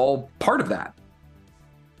is all part of that.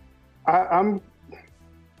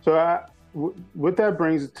 What that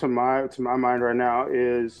brings to my mind right now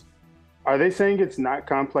is, are they saying it's not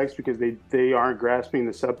complex because they aren't grasping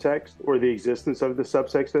the subtext or the existence of the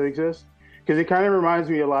subtext that exists? Because it kind of reminds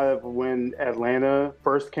me a lot of when Atlanta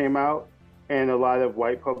first came out, and a lot of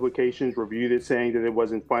white publications reviewed it saying that it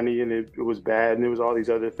wasn't funny and it was bad and it was all these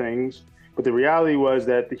other things. But the reality was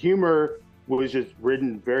that the humor was just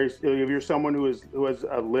written very. If you're someone who has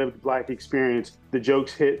a lived Black experience, the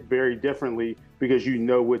jokes hit very differently because you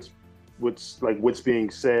know what's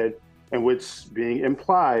being said and what's being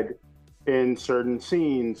implied in certain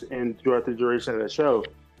scenes and throughout the duration of the show.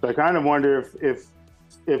 So I kind of wonder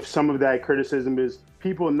if some of that criticism is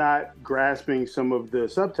people not grasping some of the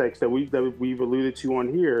subtext that we've alluded to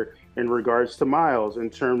on here in regards to Miles, in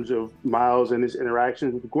terms of Miles and his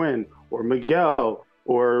interactions with Gwen or Miguel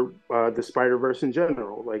or the Spider-Verse in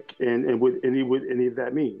general, like and what any of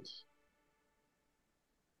that means.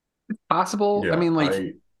 Possible. Yeah, I mean,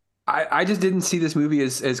 like. I just didn't see this movie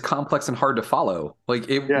as complex and hard to follow. Like,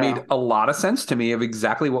 it made a lot of sense to me of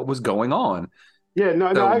exactly what was going on. Yeah, no,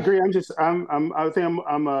 I agree. I think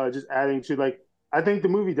I'm just adding to, like, I think the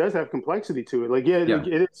movie does have complexity to it. Like, it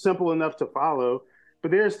is simple enough to follow, but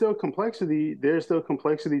there's still complexity. There's still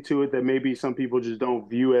complexity to it that maybe some people just don't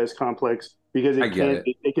view as complex because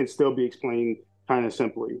it can still be explained kind of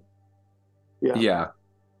simply. Yeah. Yeah.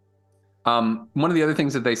 One of the other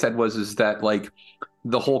things that they said is that, like,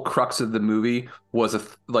 the whole crux of the movie was a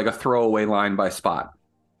throwaway line by Spot.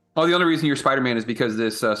 Oh, the only reason you're Spider-Man is because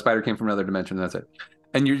this spider came from another dimension. That's it.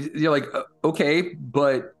 And you're like, okay,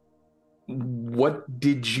 but what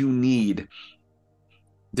did you need?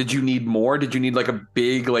 Did you need more? Did you need like a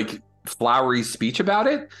big, like, flowery speech about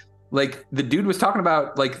it? Like, the dude was talking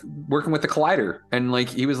about, like, working with the collider, and, like,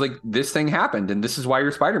 he was like, this thing happened and this is why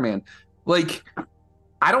you're Spider-Man. Like,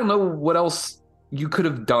 I don't know what else you could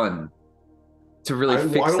have done to really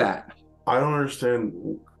fix that. I don't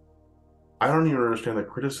understand. I don't even understand that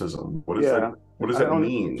criticism. What is Yeah. that? What does that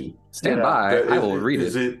mean? Stand by. That I will read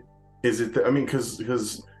is it. Is it? I mean,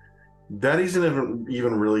 because that isn't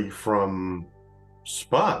even really from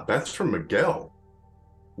Spot. That's from Miguel.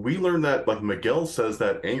 We learned that, like, Miguel says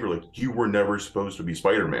that angrily. You were never supposed to be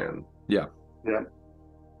Spider-Man. Yeah. Yeah.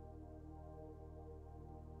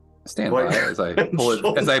 Stand Like, by as I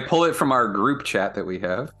pull it from our group chat that we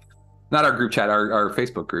have. Not our group chat, our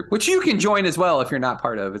Facebook group, which you can join as well if you're not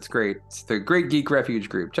part of. It's great. It's the Great Geek Refuge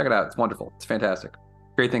group. Check it out. It's wonderful. It's fantastic.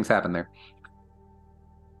 Great things happen there.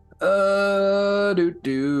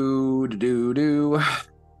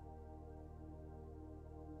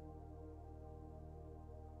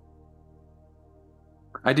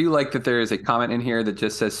 I do like that there is a comment in here that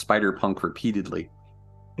just says Spider-Punk repeatedly.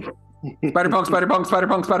 Spider-Punk, Spider-Punk,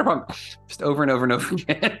 Spider-Punk, Spider-Punk. Just over and over and over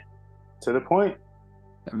again. To the point.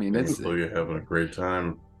 I mean, it's... You're having a great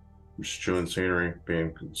time. Just chewing scenery,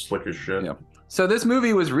 being slick as shit. Yeah. So this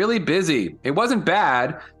movie was really busy. It wasn't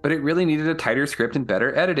bad, but it really needed a tighter script and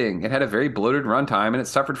better editing. It had a very bloated runtime, and it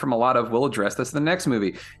suffered from a lot of, we'll address this in the next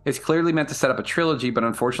movie. It's clearly meant to set up a trilogy, but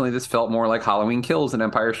unfortunately this felt more like Halloween Kills than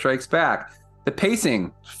Empire Strikes Back. The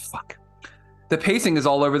pacing is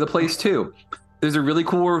all over the place too. There's a really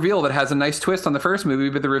cool reveal that has a nice twist on the first movie,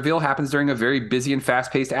 but the reveal happens during a very busy and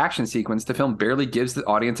fast-paced action sequence. The film barely gives the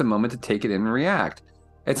audience a moment to take it in and react.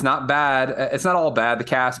 It's not bad. It's not all bad. The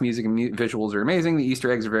cast, music, and visuals are amazing. The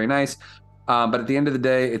Easter eggs are very nice. But at the end of the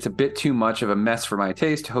day, it's a bit too much of a mess for my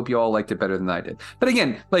taste. Hope you all liked it better than I did. But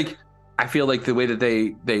again, like, I feel like the way that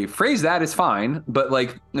they phrase that is fine, but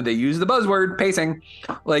like they use the buzzword pacing.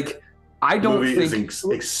 Like, I don't think... The movie is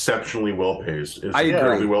exceptionally well paced. It's I agree.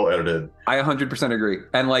 really well edited. I 100% agree.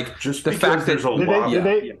 And like, Just the fact that there's a lot.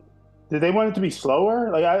 Did they want it to be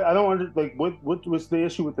slower? Like, I don't under, like, what was the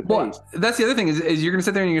issue with the pace? Well, that's the other thing is you're gonna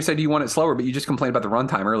sit there and you're gonna say, do you want it slower? But you just complained about the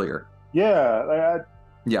runtime earlier. Yeah, like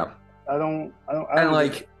I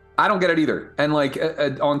don't get it either. And like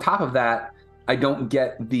on top of that, I don't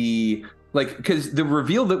get the, like, because the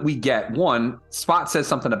reveal that we get, one, Spot says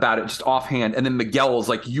something about it just offhand, and then Miguel's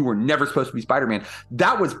like, you were never supposed to be Spider-Man.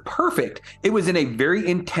 That was perfect. It was in a very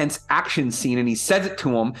intense action scene, and he says it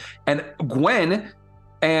to him, and Gwen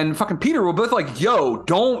and fucking Peter were both like, yo,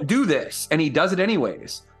 don't do this. And he does it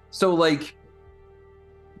anyways. So, like,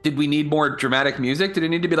 did we need more dramatic music? Did it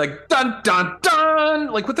need to be like, dun, dun,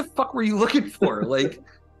 dun? Like, what the fuck were you looking for? Like,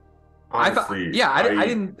 Honestly, I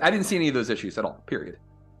didn't see any of those issues at all, period.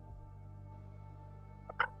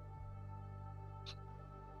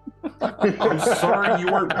 I'm sorry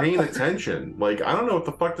you weren't paying attention. Like, I don't know what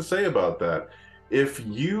the fuck to say about that. If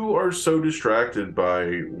you are so distracted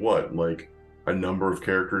by like a number of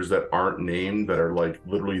characters that aren't named, that are like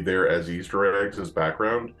literally there as Easter eggs as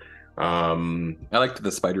background. I liked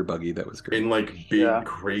the spider buggy. That was great. In like big,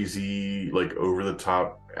 crazy, like over the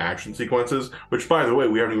top action sequences, which, by the way,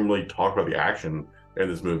 we haven't even really talked about the action in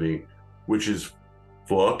this movie, which is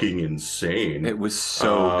fucking insane. It was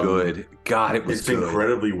so good. God, it was good.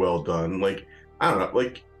 Incredibly well done. Like, I don't know,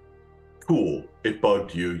 like, cool. It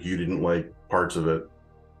bugged you. You didn't like parts of it.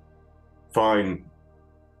 Fine.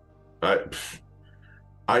 I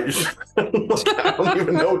just I don't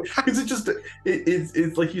even know, because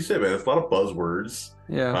it's like you said, man, it's a lot of buzzwords.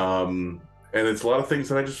 Yeah. And it's a lot of things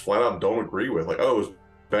that I just flat out don't agree with. Like, oh, it was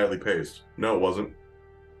badly paced. No, it wasn't.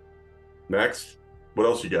 Next. What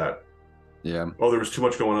else you got? Yeah. Oh, there was too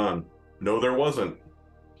much going on. No, there wasn't.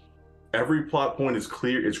 Every plot point is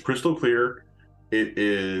clear. It's crystal clear. It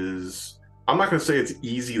is... I'm not going to say it's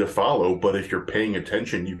easy to follow, but if you're paying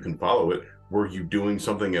attention, you can follow it. Were you doing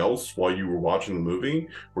something else while you were watching the movie?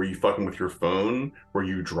 Were you fucking with your phone? Were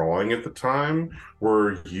you drawing at the time?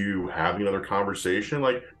 Were you having another conversation?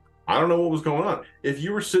 Like, I don't know what was going on. If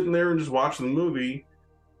you were sitting there and just watching the movie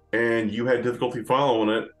and you had difficulty following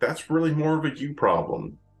it, that's really more of a you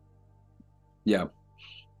problem. Yeah.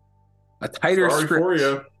 A tighter Sorry script. for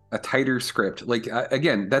you. A tighter script. Like,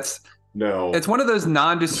 again, No. it's one of those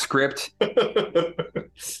nondescript.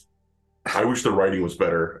 I wish the writing was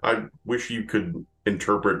better. I wish you could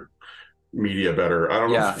interpret media better. I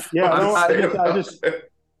don't know.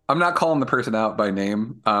 I'm not calling the person out by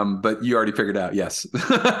name, but you already figured out. Yes.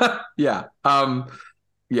 Yeah.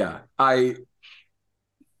 Yeah. I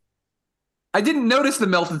didn't notice the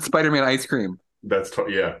melted Spider-Man ice cream.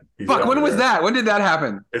 Yeah. Fuck, when was that? When did that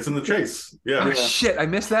happen? It's in the chase. Yeah. Oh, shit. I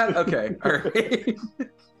missed that? Okay. All right.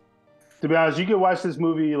 To be honest, you could watch this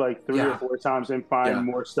movie like 3 or 4 times and find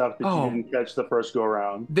more stuff that you didn't catch the first go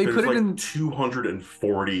around. There's put it in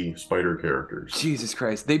 240 spider characters. Jesus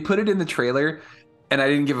Christ. They put it in the trailer, and I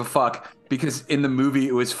didn't give a fuck because in the movie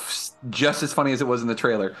it was just as funny as it was in the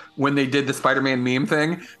trailer when they did the Spider-Man meme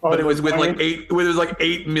thing, but it was with like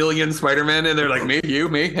 8 million Spider-Man, and they're like me, you,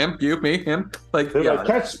 me, him, you, me, him. Like, they're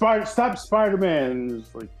like, stop Spider-Man.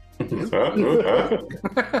 It's like,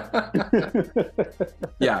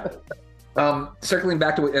 yeah. Circling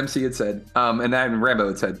back to what MC had said, and then Rambo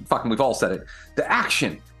had said, fucking, we've all said it. The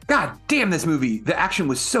action, god damn, this movie, the action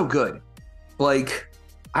was so good. Like,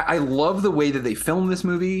 I love the way that they filmed this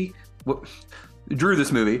movie, drew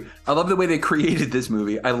this movie. I love the way they created this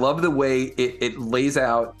movie. I love the way it lays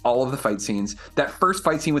out all of the fight scenes. That first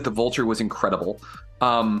fight scene with the Vulture was incredible.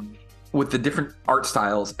 With the different art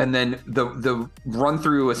styles, and then the run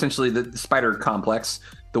through essentially the spider complex,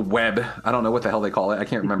 the web. I don't know what the hell they call it. I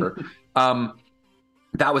can't remember.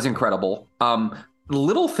 That was incredible.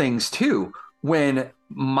 Little things too, when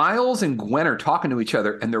Miles and Gwen are talking to each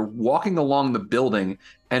other and they're walking along the building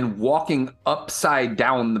and walking upside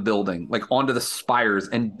down the building, like onto the spires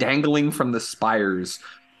and dangling from the spires.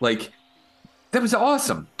 Like, that was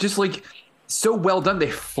awesome. Just like, so well done.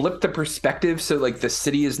 They flipped the perspective, so like the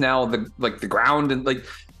city is now the ground, and like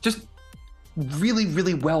just really,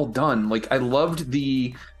 really well done. Like, I loved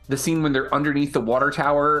the scene when they're underneath the water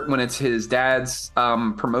tower when it's his dad's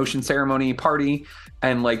promotion ceremony party,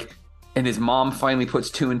 and his mom finally puts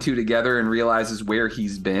 2 and 2 together and realizes where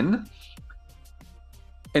he's been.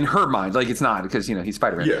 In her mind, like, it's not because he's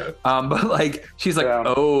Spider-Man. Yeah. But like she's like,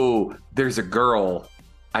 oh, there's a girl.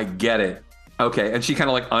 I get it. Okay, and she kind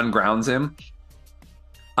of like ungrounds him.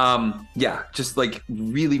 Yeah, just like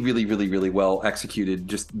really, really, really, really well executed.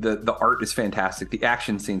 Just the art is fantastic, the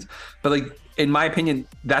action scenes. But like, in my opinion,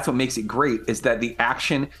 that's what makes it great, is that the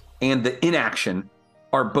action and the inaction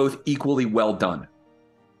are both equally well done.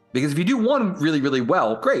 Because if you do one really, really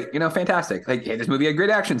well, great, fantastic. Like, hey, this movie had great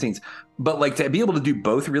action scenes. But like, to be able to do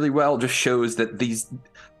both really well just shows that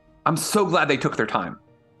I'm so glad they took their time.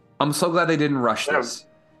 I'm so glad they didn't rush this.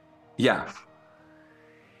 Yeah.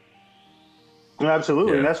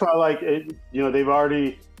 Absolutely. Yeah. And that's why, like, they've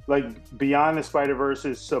already, like, Beyond the Spider-Verse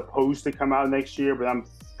is supposed to come out next year, but I'm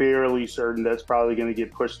fairly certain that's probably going to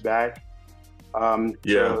get pushed back.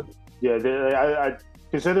 Yeah. I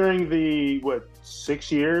considering the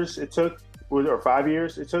 6 years it took, or 5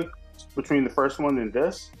 years it took between the first one and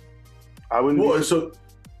this, I wouldn't. Well, so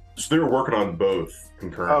they were working on both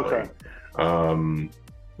concurrently. Okay.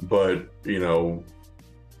 But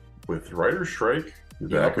with writer's strike,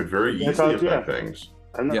 that could very easily affect things.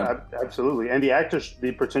 Absolutely. And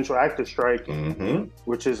the potential actor strike,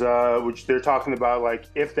 which they're talking about, like,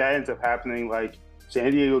 if that ends up happening, like,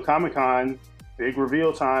 San Diego Comic-Con, big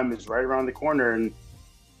reveal time is right around the corner, and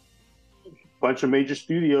a bunch of major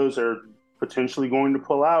studios are potentially going to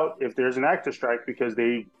pull out if there's an actor strike, because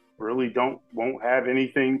they really won't have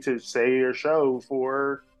anything to say or show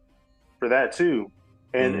for that too.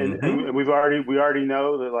 And we already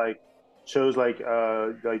know that, like, shows like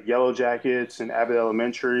Yellow Jackets and Abbott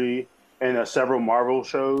Elementary and several Marvel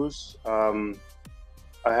shows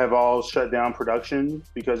have all shut down production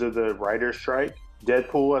because of the writer's strike.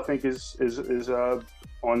 Deadpool, I think, is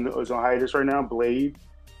on hiatus right now. Blade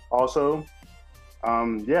also.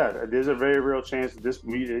 There's a very real chance that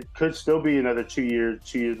it could still be another 2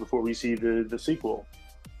 years before we see the sequel.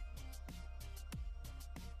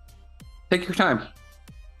 Take your time.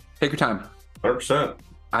 100%.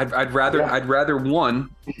 I'd rather one,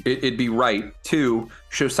 it'd be right. 2,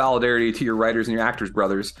 show solidarity to your writers and your actors,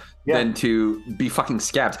 brothers, than to be fucking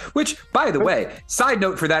scabs. Which, by the way, side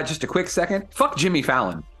note for that, just a quick second, fuck Jimmy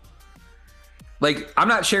Fallon. Like, I'm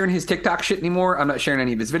not sharing his TikTok shit anymore. I'm not sharing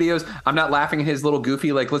any of his videos. I'm not laughing at his little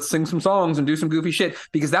goofy, like, let's sing some songs and do some goofy shit,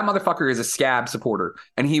 because that motherfucker is a scab supporter.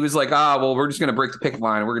 And he was like, well, we're just going to break the picket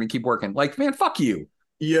line and we're going to keep working. Like, man, fuck you.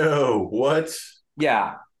 Yo, what?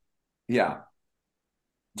 Yeah.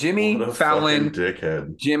 Jimmy Fallon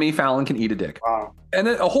can eat a dick. Wow. And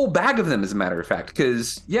then a whole bag of them, as a matter of fact,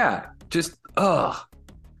 because that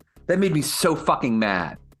made me so fucking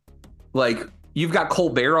mad. Like, you've got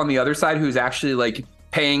Colbert on the other side, who's actually like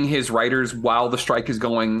paying his writers while the strike is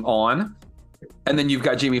going on, and then you've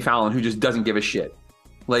got Jimmy Fallon, who just doesn't give a shit.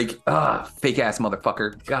 Like, fake ass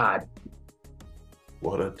motherfucker. God,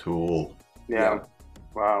 what a tool. Yeah.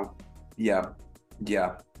 Wow. Yeah.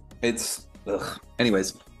 It's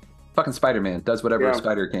anyways, fucking Spider-Man does whatever a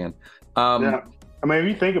spider can. I mean, if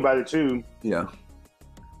you think about it too,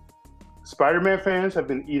 Spider-Man fans have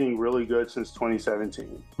been eating really good since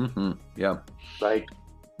 2017. Yeah. Like,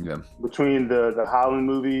 between the Holland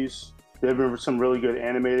movies, there have been some really good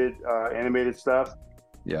animated stuff.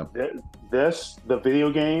 Yeah. The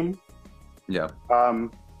video game. Yeah.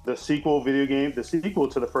 the sequel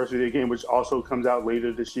to the first video game, which also comes out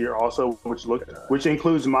later this year, which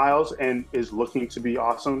includes Miles and is looking to be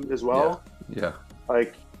awesome as well. Yeah.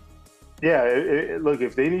 Like, yeah, look,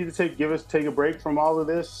 if they need to take a break from all of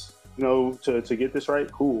this, to get this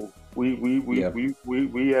right, cool. We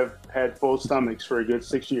have had full stomachs for a good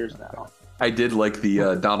 6 years now. I did like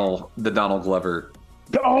the Donald Glover.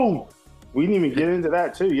 Oh, we didn't even get into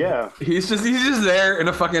that too. Yeah, he's just there in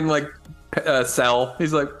a fucking cell.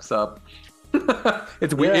 He's like, "What's up?"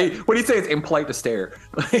 It's weird. Yeah. What do you say? It's impolite to stare.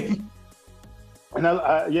 And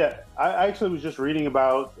I actually was just reading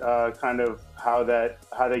about kind of how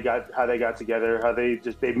they got together, how they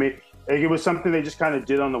made. It was something they just kind of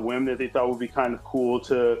did on the whim that they thought would be kind of cool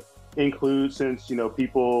to include, since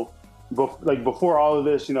people before all of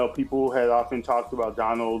this, people had often talked about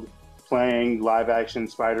Donald playing live action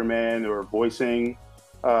Spider-Man or voicing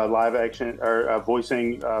live action or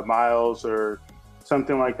voicing Miles or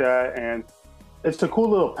something like that, and it's a cool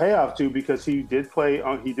little payoff too, because he did play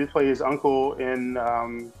his uncle in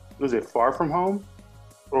was it Far From Home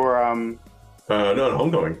or no,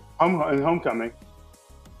 Homecoming. Homecoming.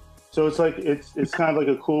 So it's like it's kind of like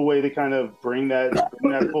a cool way to kind of bring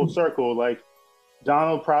that full circle. Like,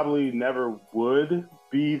 Donald probably never would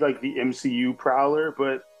be like the MCU Prowler,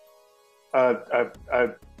 but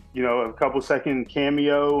a couple second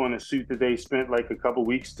cameo on a suit that they spent like a couple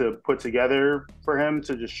weeks to put together for him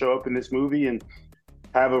to just show up in this movie and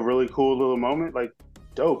have a really cool little moment, like,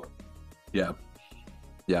 dope. Yeah,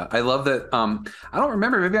 I love that. I don't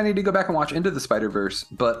remember. Maybe I need to go back and watch Into the Spider-Verse.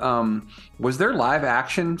 But was there live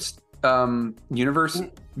action universe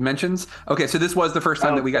mentions? Okay, so this was the first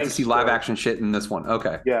time that we got to see live action shit in this one.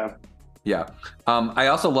 Okay. Yeah. I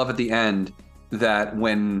also love at the end that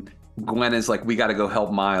when Gwen is like, "We got to go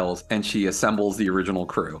help Miles," and she assembles the original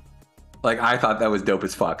crew. Like, I thought that was dope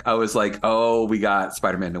as fuck. I was like, oh, we got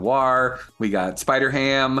Spider-Man Noir, we got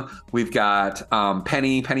Spider-Ham, we've got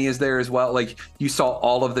Penny. Penny is there as well. Like, you saw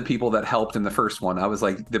all of the people that helped in the first one. I was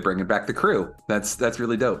like, they're bringing back the crew. That's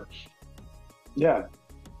really dope. Yeah.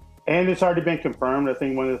 And it's already been confirmed. I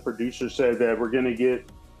think one of the producers said that we're going to get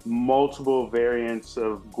multiple variants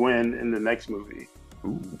of Gwen in the next movie.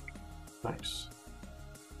 Ooh. Nice.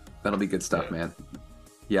 That'll be good stuff, man.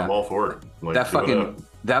 Yeah. I'm all for it. Like,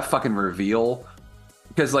 that fucking reveal,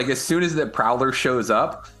 because like as soon as the Prowler shows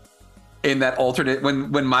up in that alternate,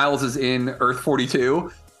 when Miles is in Earth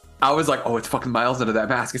 42, I was like, oh, it's fucking Miles under that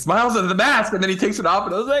mask. It's Miles under the mask, and then he takes it off,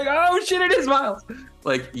 and I was like, oh shit, it is Miles.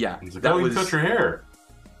 Like, yeah, he's like, you touch your hair.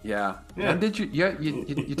 Yeah. And did you? Yeah,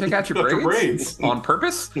 you take out your braids on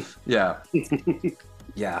purpose? Yeah.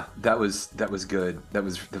 Yeah, that was good. That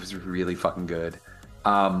was really fucking good.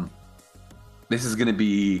 This is gonna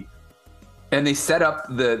be. And they set up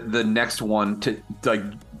the next one to like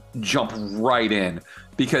jump right in,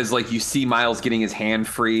 because like you see Miles getting his hand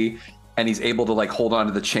free and he's able to like hold on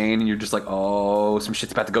to the chain, and you're just like, oh, some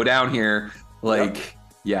shit's about to go down here. Like,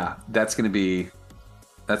 yeah, that's gonna be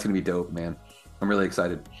dope, man. I'm really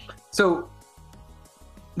excited. So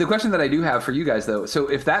the question that I do have for you guys though, so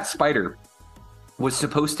if that spider was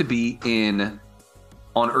supposed to be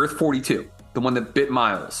on Earth 42, the one that bit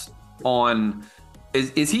Miles on.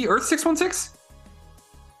 Is he Earth 616?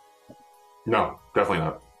 No, definitely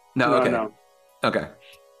not. No, okay. No. Okay.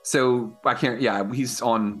 So I can't, yeah, he's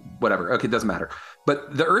on whatever. Okay, doesn't matter.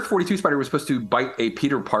 But the Earth 42 spider was supposed to bite a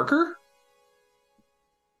Peter Parker?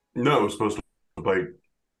 No, it was supposed to bite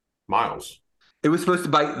Miles. It was supposed to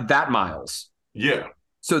bite that Miles. Yeah.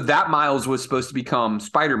 So that Miles was supposed to become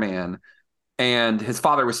Spider-Man, and his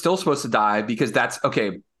father was still supposed to die because that's,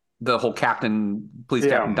 okay, the whole captain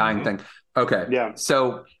dying thing. Okay. Yeah.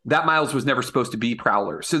 So that Miles was never supposed to be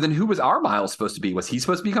Prowler. So then who was our Miles supposed to be? Was he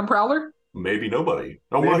supposed to become Prowler? Maybe nobody.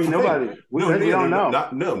 Maybe nobody. We don't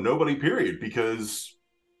know. Nobody, period, because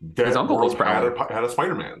his uncle was Prowler. Had a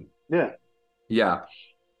Spider-Man. Yeah. Yeah.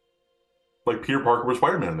 Like Peter Parker was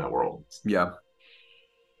Spider-Man in that world. Yeah.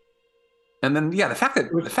 And then, yeah, the fact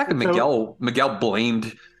that Miguel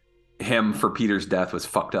blamed him for Peter's death was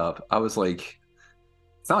fucked up. I was like,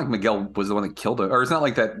 it's not like Miguel was the one that killed him, or it's not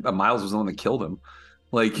like that Miles was the one that killed him.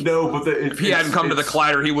 Like, no, but if he hadn't come to the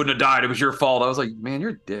collider, he wouldn't have died. It was your fault. I was like, man,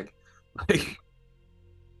 you're a dick. Like,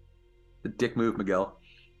 the dick move, Miguel.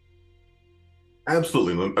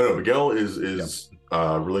 Absolutely. I know Miguel is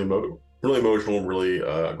really emotional, really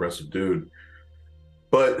aggressive dude.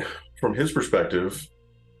 But from his perspective,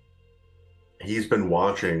 he's been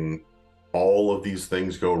watching all of these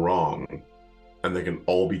things go wrong, and they can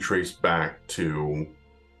all be traced back to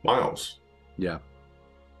Miles. Yeah.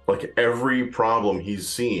 Like every problem he's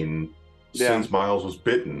seen since Miles was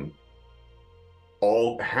bitten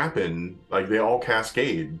all happen, like they all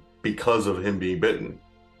cascade because of him being bitten.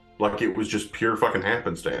 Like it was just pure fucking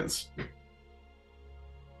happenstance.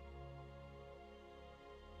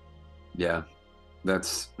 Yeah,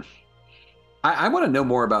 that's. I want to know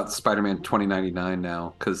more about Spider-Man 2099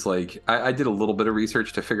 now, because like I did a little bit of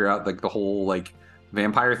research to figure out like the whole like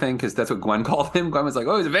vampire thing, because that's what Gwen called him. Gwen was like,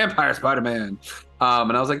 "Oh, he's a vampire Spider-Man,"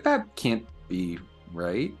 and I was like, "That can't be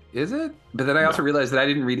right, is it?" But then I also realized that I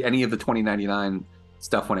didn't read any of the 2099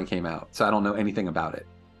 stuff when it came out, so I don't know anything about it.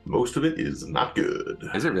 Most of it is not good.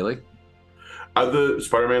 Is it really? The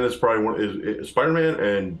Spider-Man is probably Spider-Man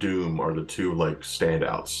and Doom are the two like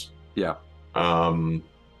standouts. Yeah.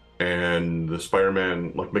 And the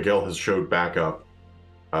Spider-Man, like Miguel has showed back up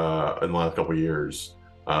in the last couple of years,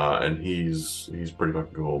 and he's pretty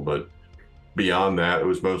fucking cool. But beyond that, it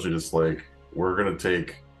was mostly just like, we're gonna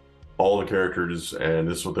take all the characters, and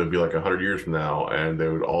this is what they'd be like 100 years from now, and they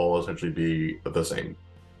would all essentially be the same.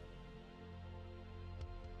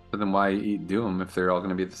 But then why do them if they're all going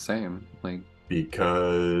to be the same? Like,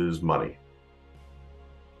 because money.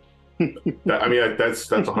 I mean, that's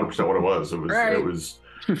 100% what it was. It was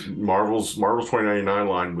Marvel's 2099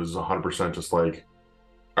 line was 100% just like,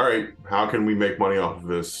 all right, how can we make money off of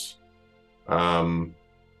this?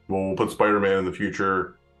 We'll put Spider-Man in the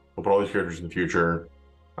future. We'll put all these characters in the future.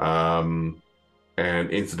 And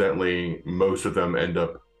incidentally, most of them end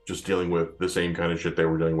up just dealing with the same kind of shit they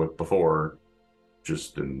were dealing with before,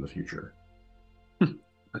 just in the future.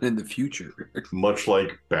 But in the future. Much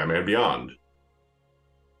like Batman Beyond.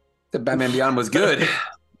 The Batman Beyond was good.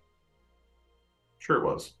 Sure it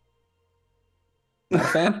was. Not a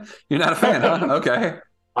fan? You're not a fan, huh? Okay.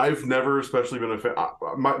 I've never especially been a fan.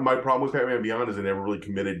 My problem with Batman Beyond is they never really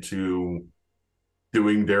committed to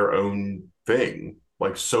doing their own thing.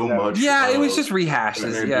 Like so much. Yeah, it was just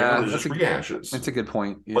rehashes. Yeah, just rehashes. That's a good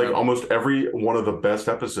point. Like almost every one of the best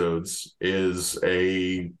episodes is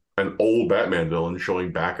an old Batman villain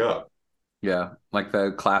showing back up. Yeah, like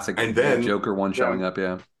the classic and then, Joker one showing up.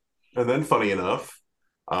 Yeah, and then funny enough,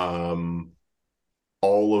 all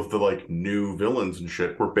of the like new villains and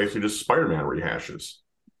shit were basically just Spider-Man rehashes.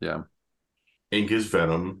 Yeah, Ink is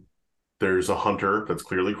Venom. There's a Hunter that's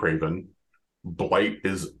clearly Kraven. Blight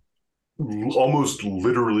is almost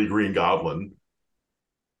literally Green Goblin,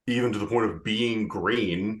 even to the point of being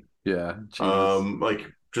green. Yeah, like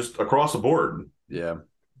just across the board. Yeah,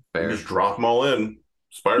 fair. Just drop them all in.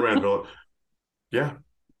 Spider-Man villain. Yeah.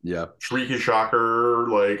 Shriek is Shocker.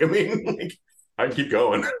 Like, I mean, like, I keep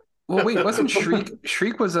going. Well, wait, wasn't Shriek?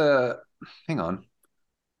 Shriek was a. Hang on.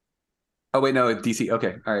 Oh wait, no, DC.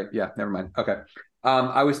 Okay, all right, yeah, never mind. Okay,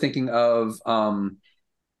 I was thinking of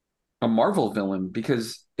a Marvel villain,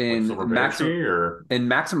 because in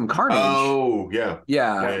Maximum Carnage. Oh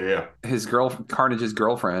yeah. His Carnage's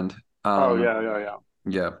girlfriend.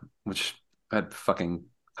 Yeah, which that fucking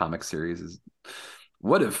comic series is.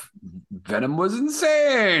 What if Venom was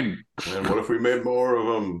insane? And what if we made more of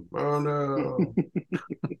them? Oh no.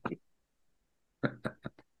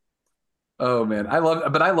 Oh man, I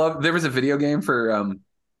love. There was a video game for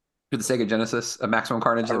the Sega Genesis, Maximum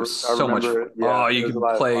Carnage. That was so much. Yeah, you could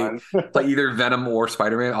play either Venom or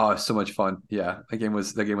Spider-Man. Oh, so much fun. Yeah, that game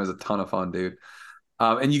was a ton of fun, dude.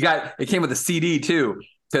 And it came with a CD too,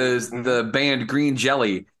 because the band Green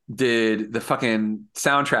Jelly did the fucking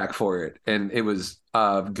soundtrack for it, and it was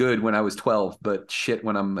good when I was 12, but shit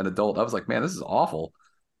when I'm an adult. I was like, man, this is awful.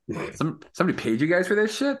 Somebody paid you guys for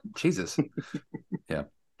this shit? Jesus. Yeah.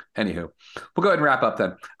 Anywho, we'll go ahead and wrap up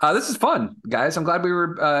then. This is fun, guys. I'm glad we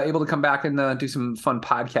were able to come back and do some fun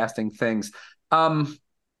podcasting things.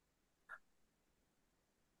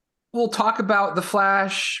 We'll talk about The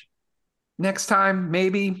Flash next time,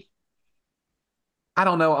 maybe. I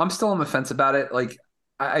don't know. I'm still on the fence about it. Like,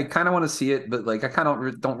 I kind of want to see it, but like, I kind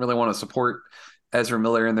of don't really want to support Ezra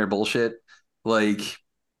Miller and their bullshit. Like,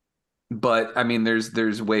 but I mean,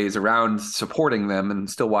 there's ways around supporting them and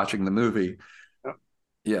still watching the movie.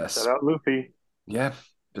 Yes. Shout out Luffy. Yeah,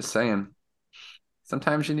 just saying.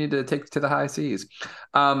 Sometimes you need to take to the high seas.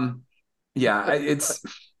 Yeah,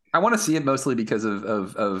 I want to see it mostly because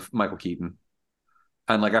of Michael Keaton.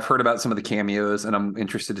 And like I've heard about some of the cameos, and I'm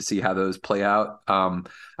interested to see how those play out.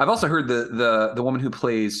 I've also heard the woman who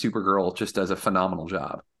plays Supergirl just does a phenomenal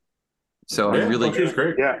job. So I'm really she's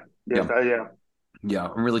great. Yeah,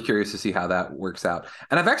 I'm really curious to see how that works out.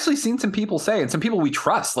 And I've actually seen some people say, and some people we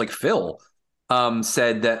trust, like Phil,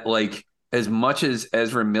 said that like as much as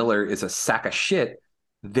Ezra Miller is a sack of shit,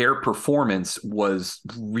 their performance was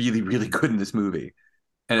really, really good in this movie.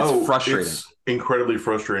 and it's frustrating. It's incredibly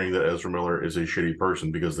frustrating that Ezra Miller is a shitty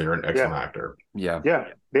person because they are an excellent actor. Yeah.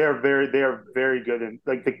 They are very good, and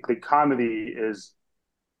like the comedy is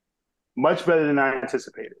much better than I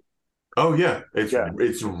anticipated. Oh yeah, it's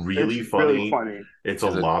really funny. Really funny. It's a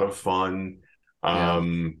lot of fun.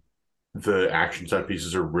 The action set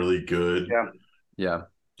pieces are really good. Yeah.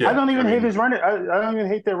 I don't even hate his running. I don't even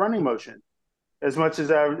hate their running motion as much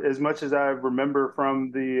as I remember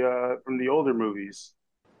from the older movies.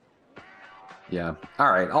 Yeah.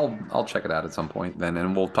 All right. I'll check it out at some point then,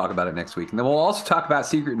 and we'll talk about it next week. And then we'll also talk about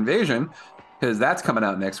Secret Invasion, because that's coming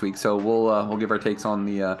out next week. So we'll give our takes on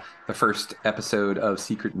the first episode of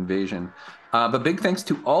Secret Invasion. But big thanks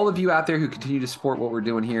to all of you out there who continue to support what we're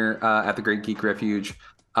doing here at the Great Geek Refuge.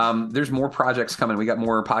 There's more projects coming. We got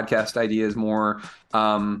more podcast ideas, more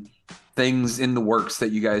things in the works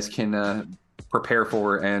that you guys can prepare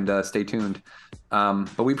for, and stay tuned.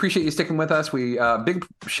 But we appreciate you sticking with us. We big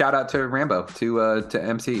shout out to Rambo, to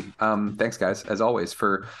MC. Thanks, guys, as always,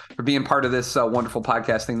 for being part of this wonderful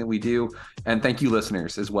podcasting that we do. And thank you,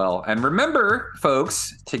 listeners, as well. And remember,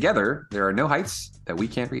 folks, together, there are no heights that we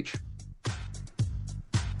can't reach.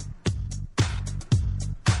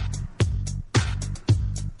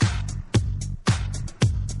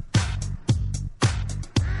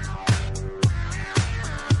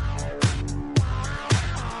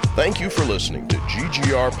 Thank you for listening to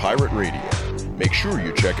GGR Pirate Radio. Make sure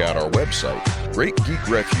you check out our website,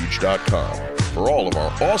 greatgeekrefuge.com, for all of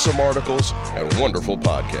our awesome articles and wonderful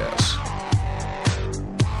podcasts.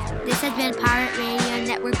 This has been a Pirate Radio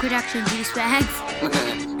Network production, douchebags.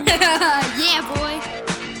 Yeah,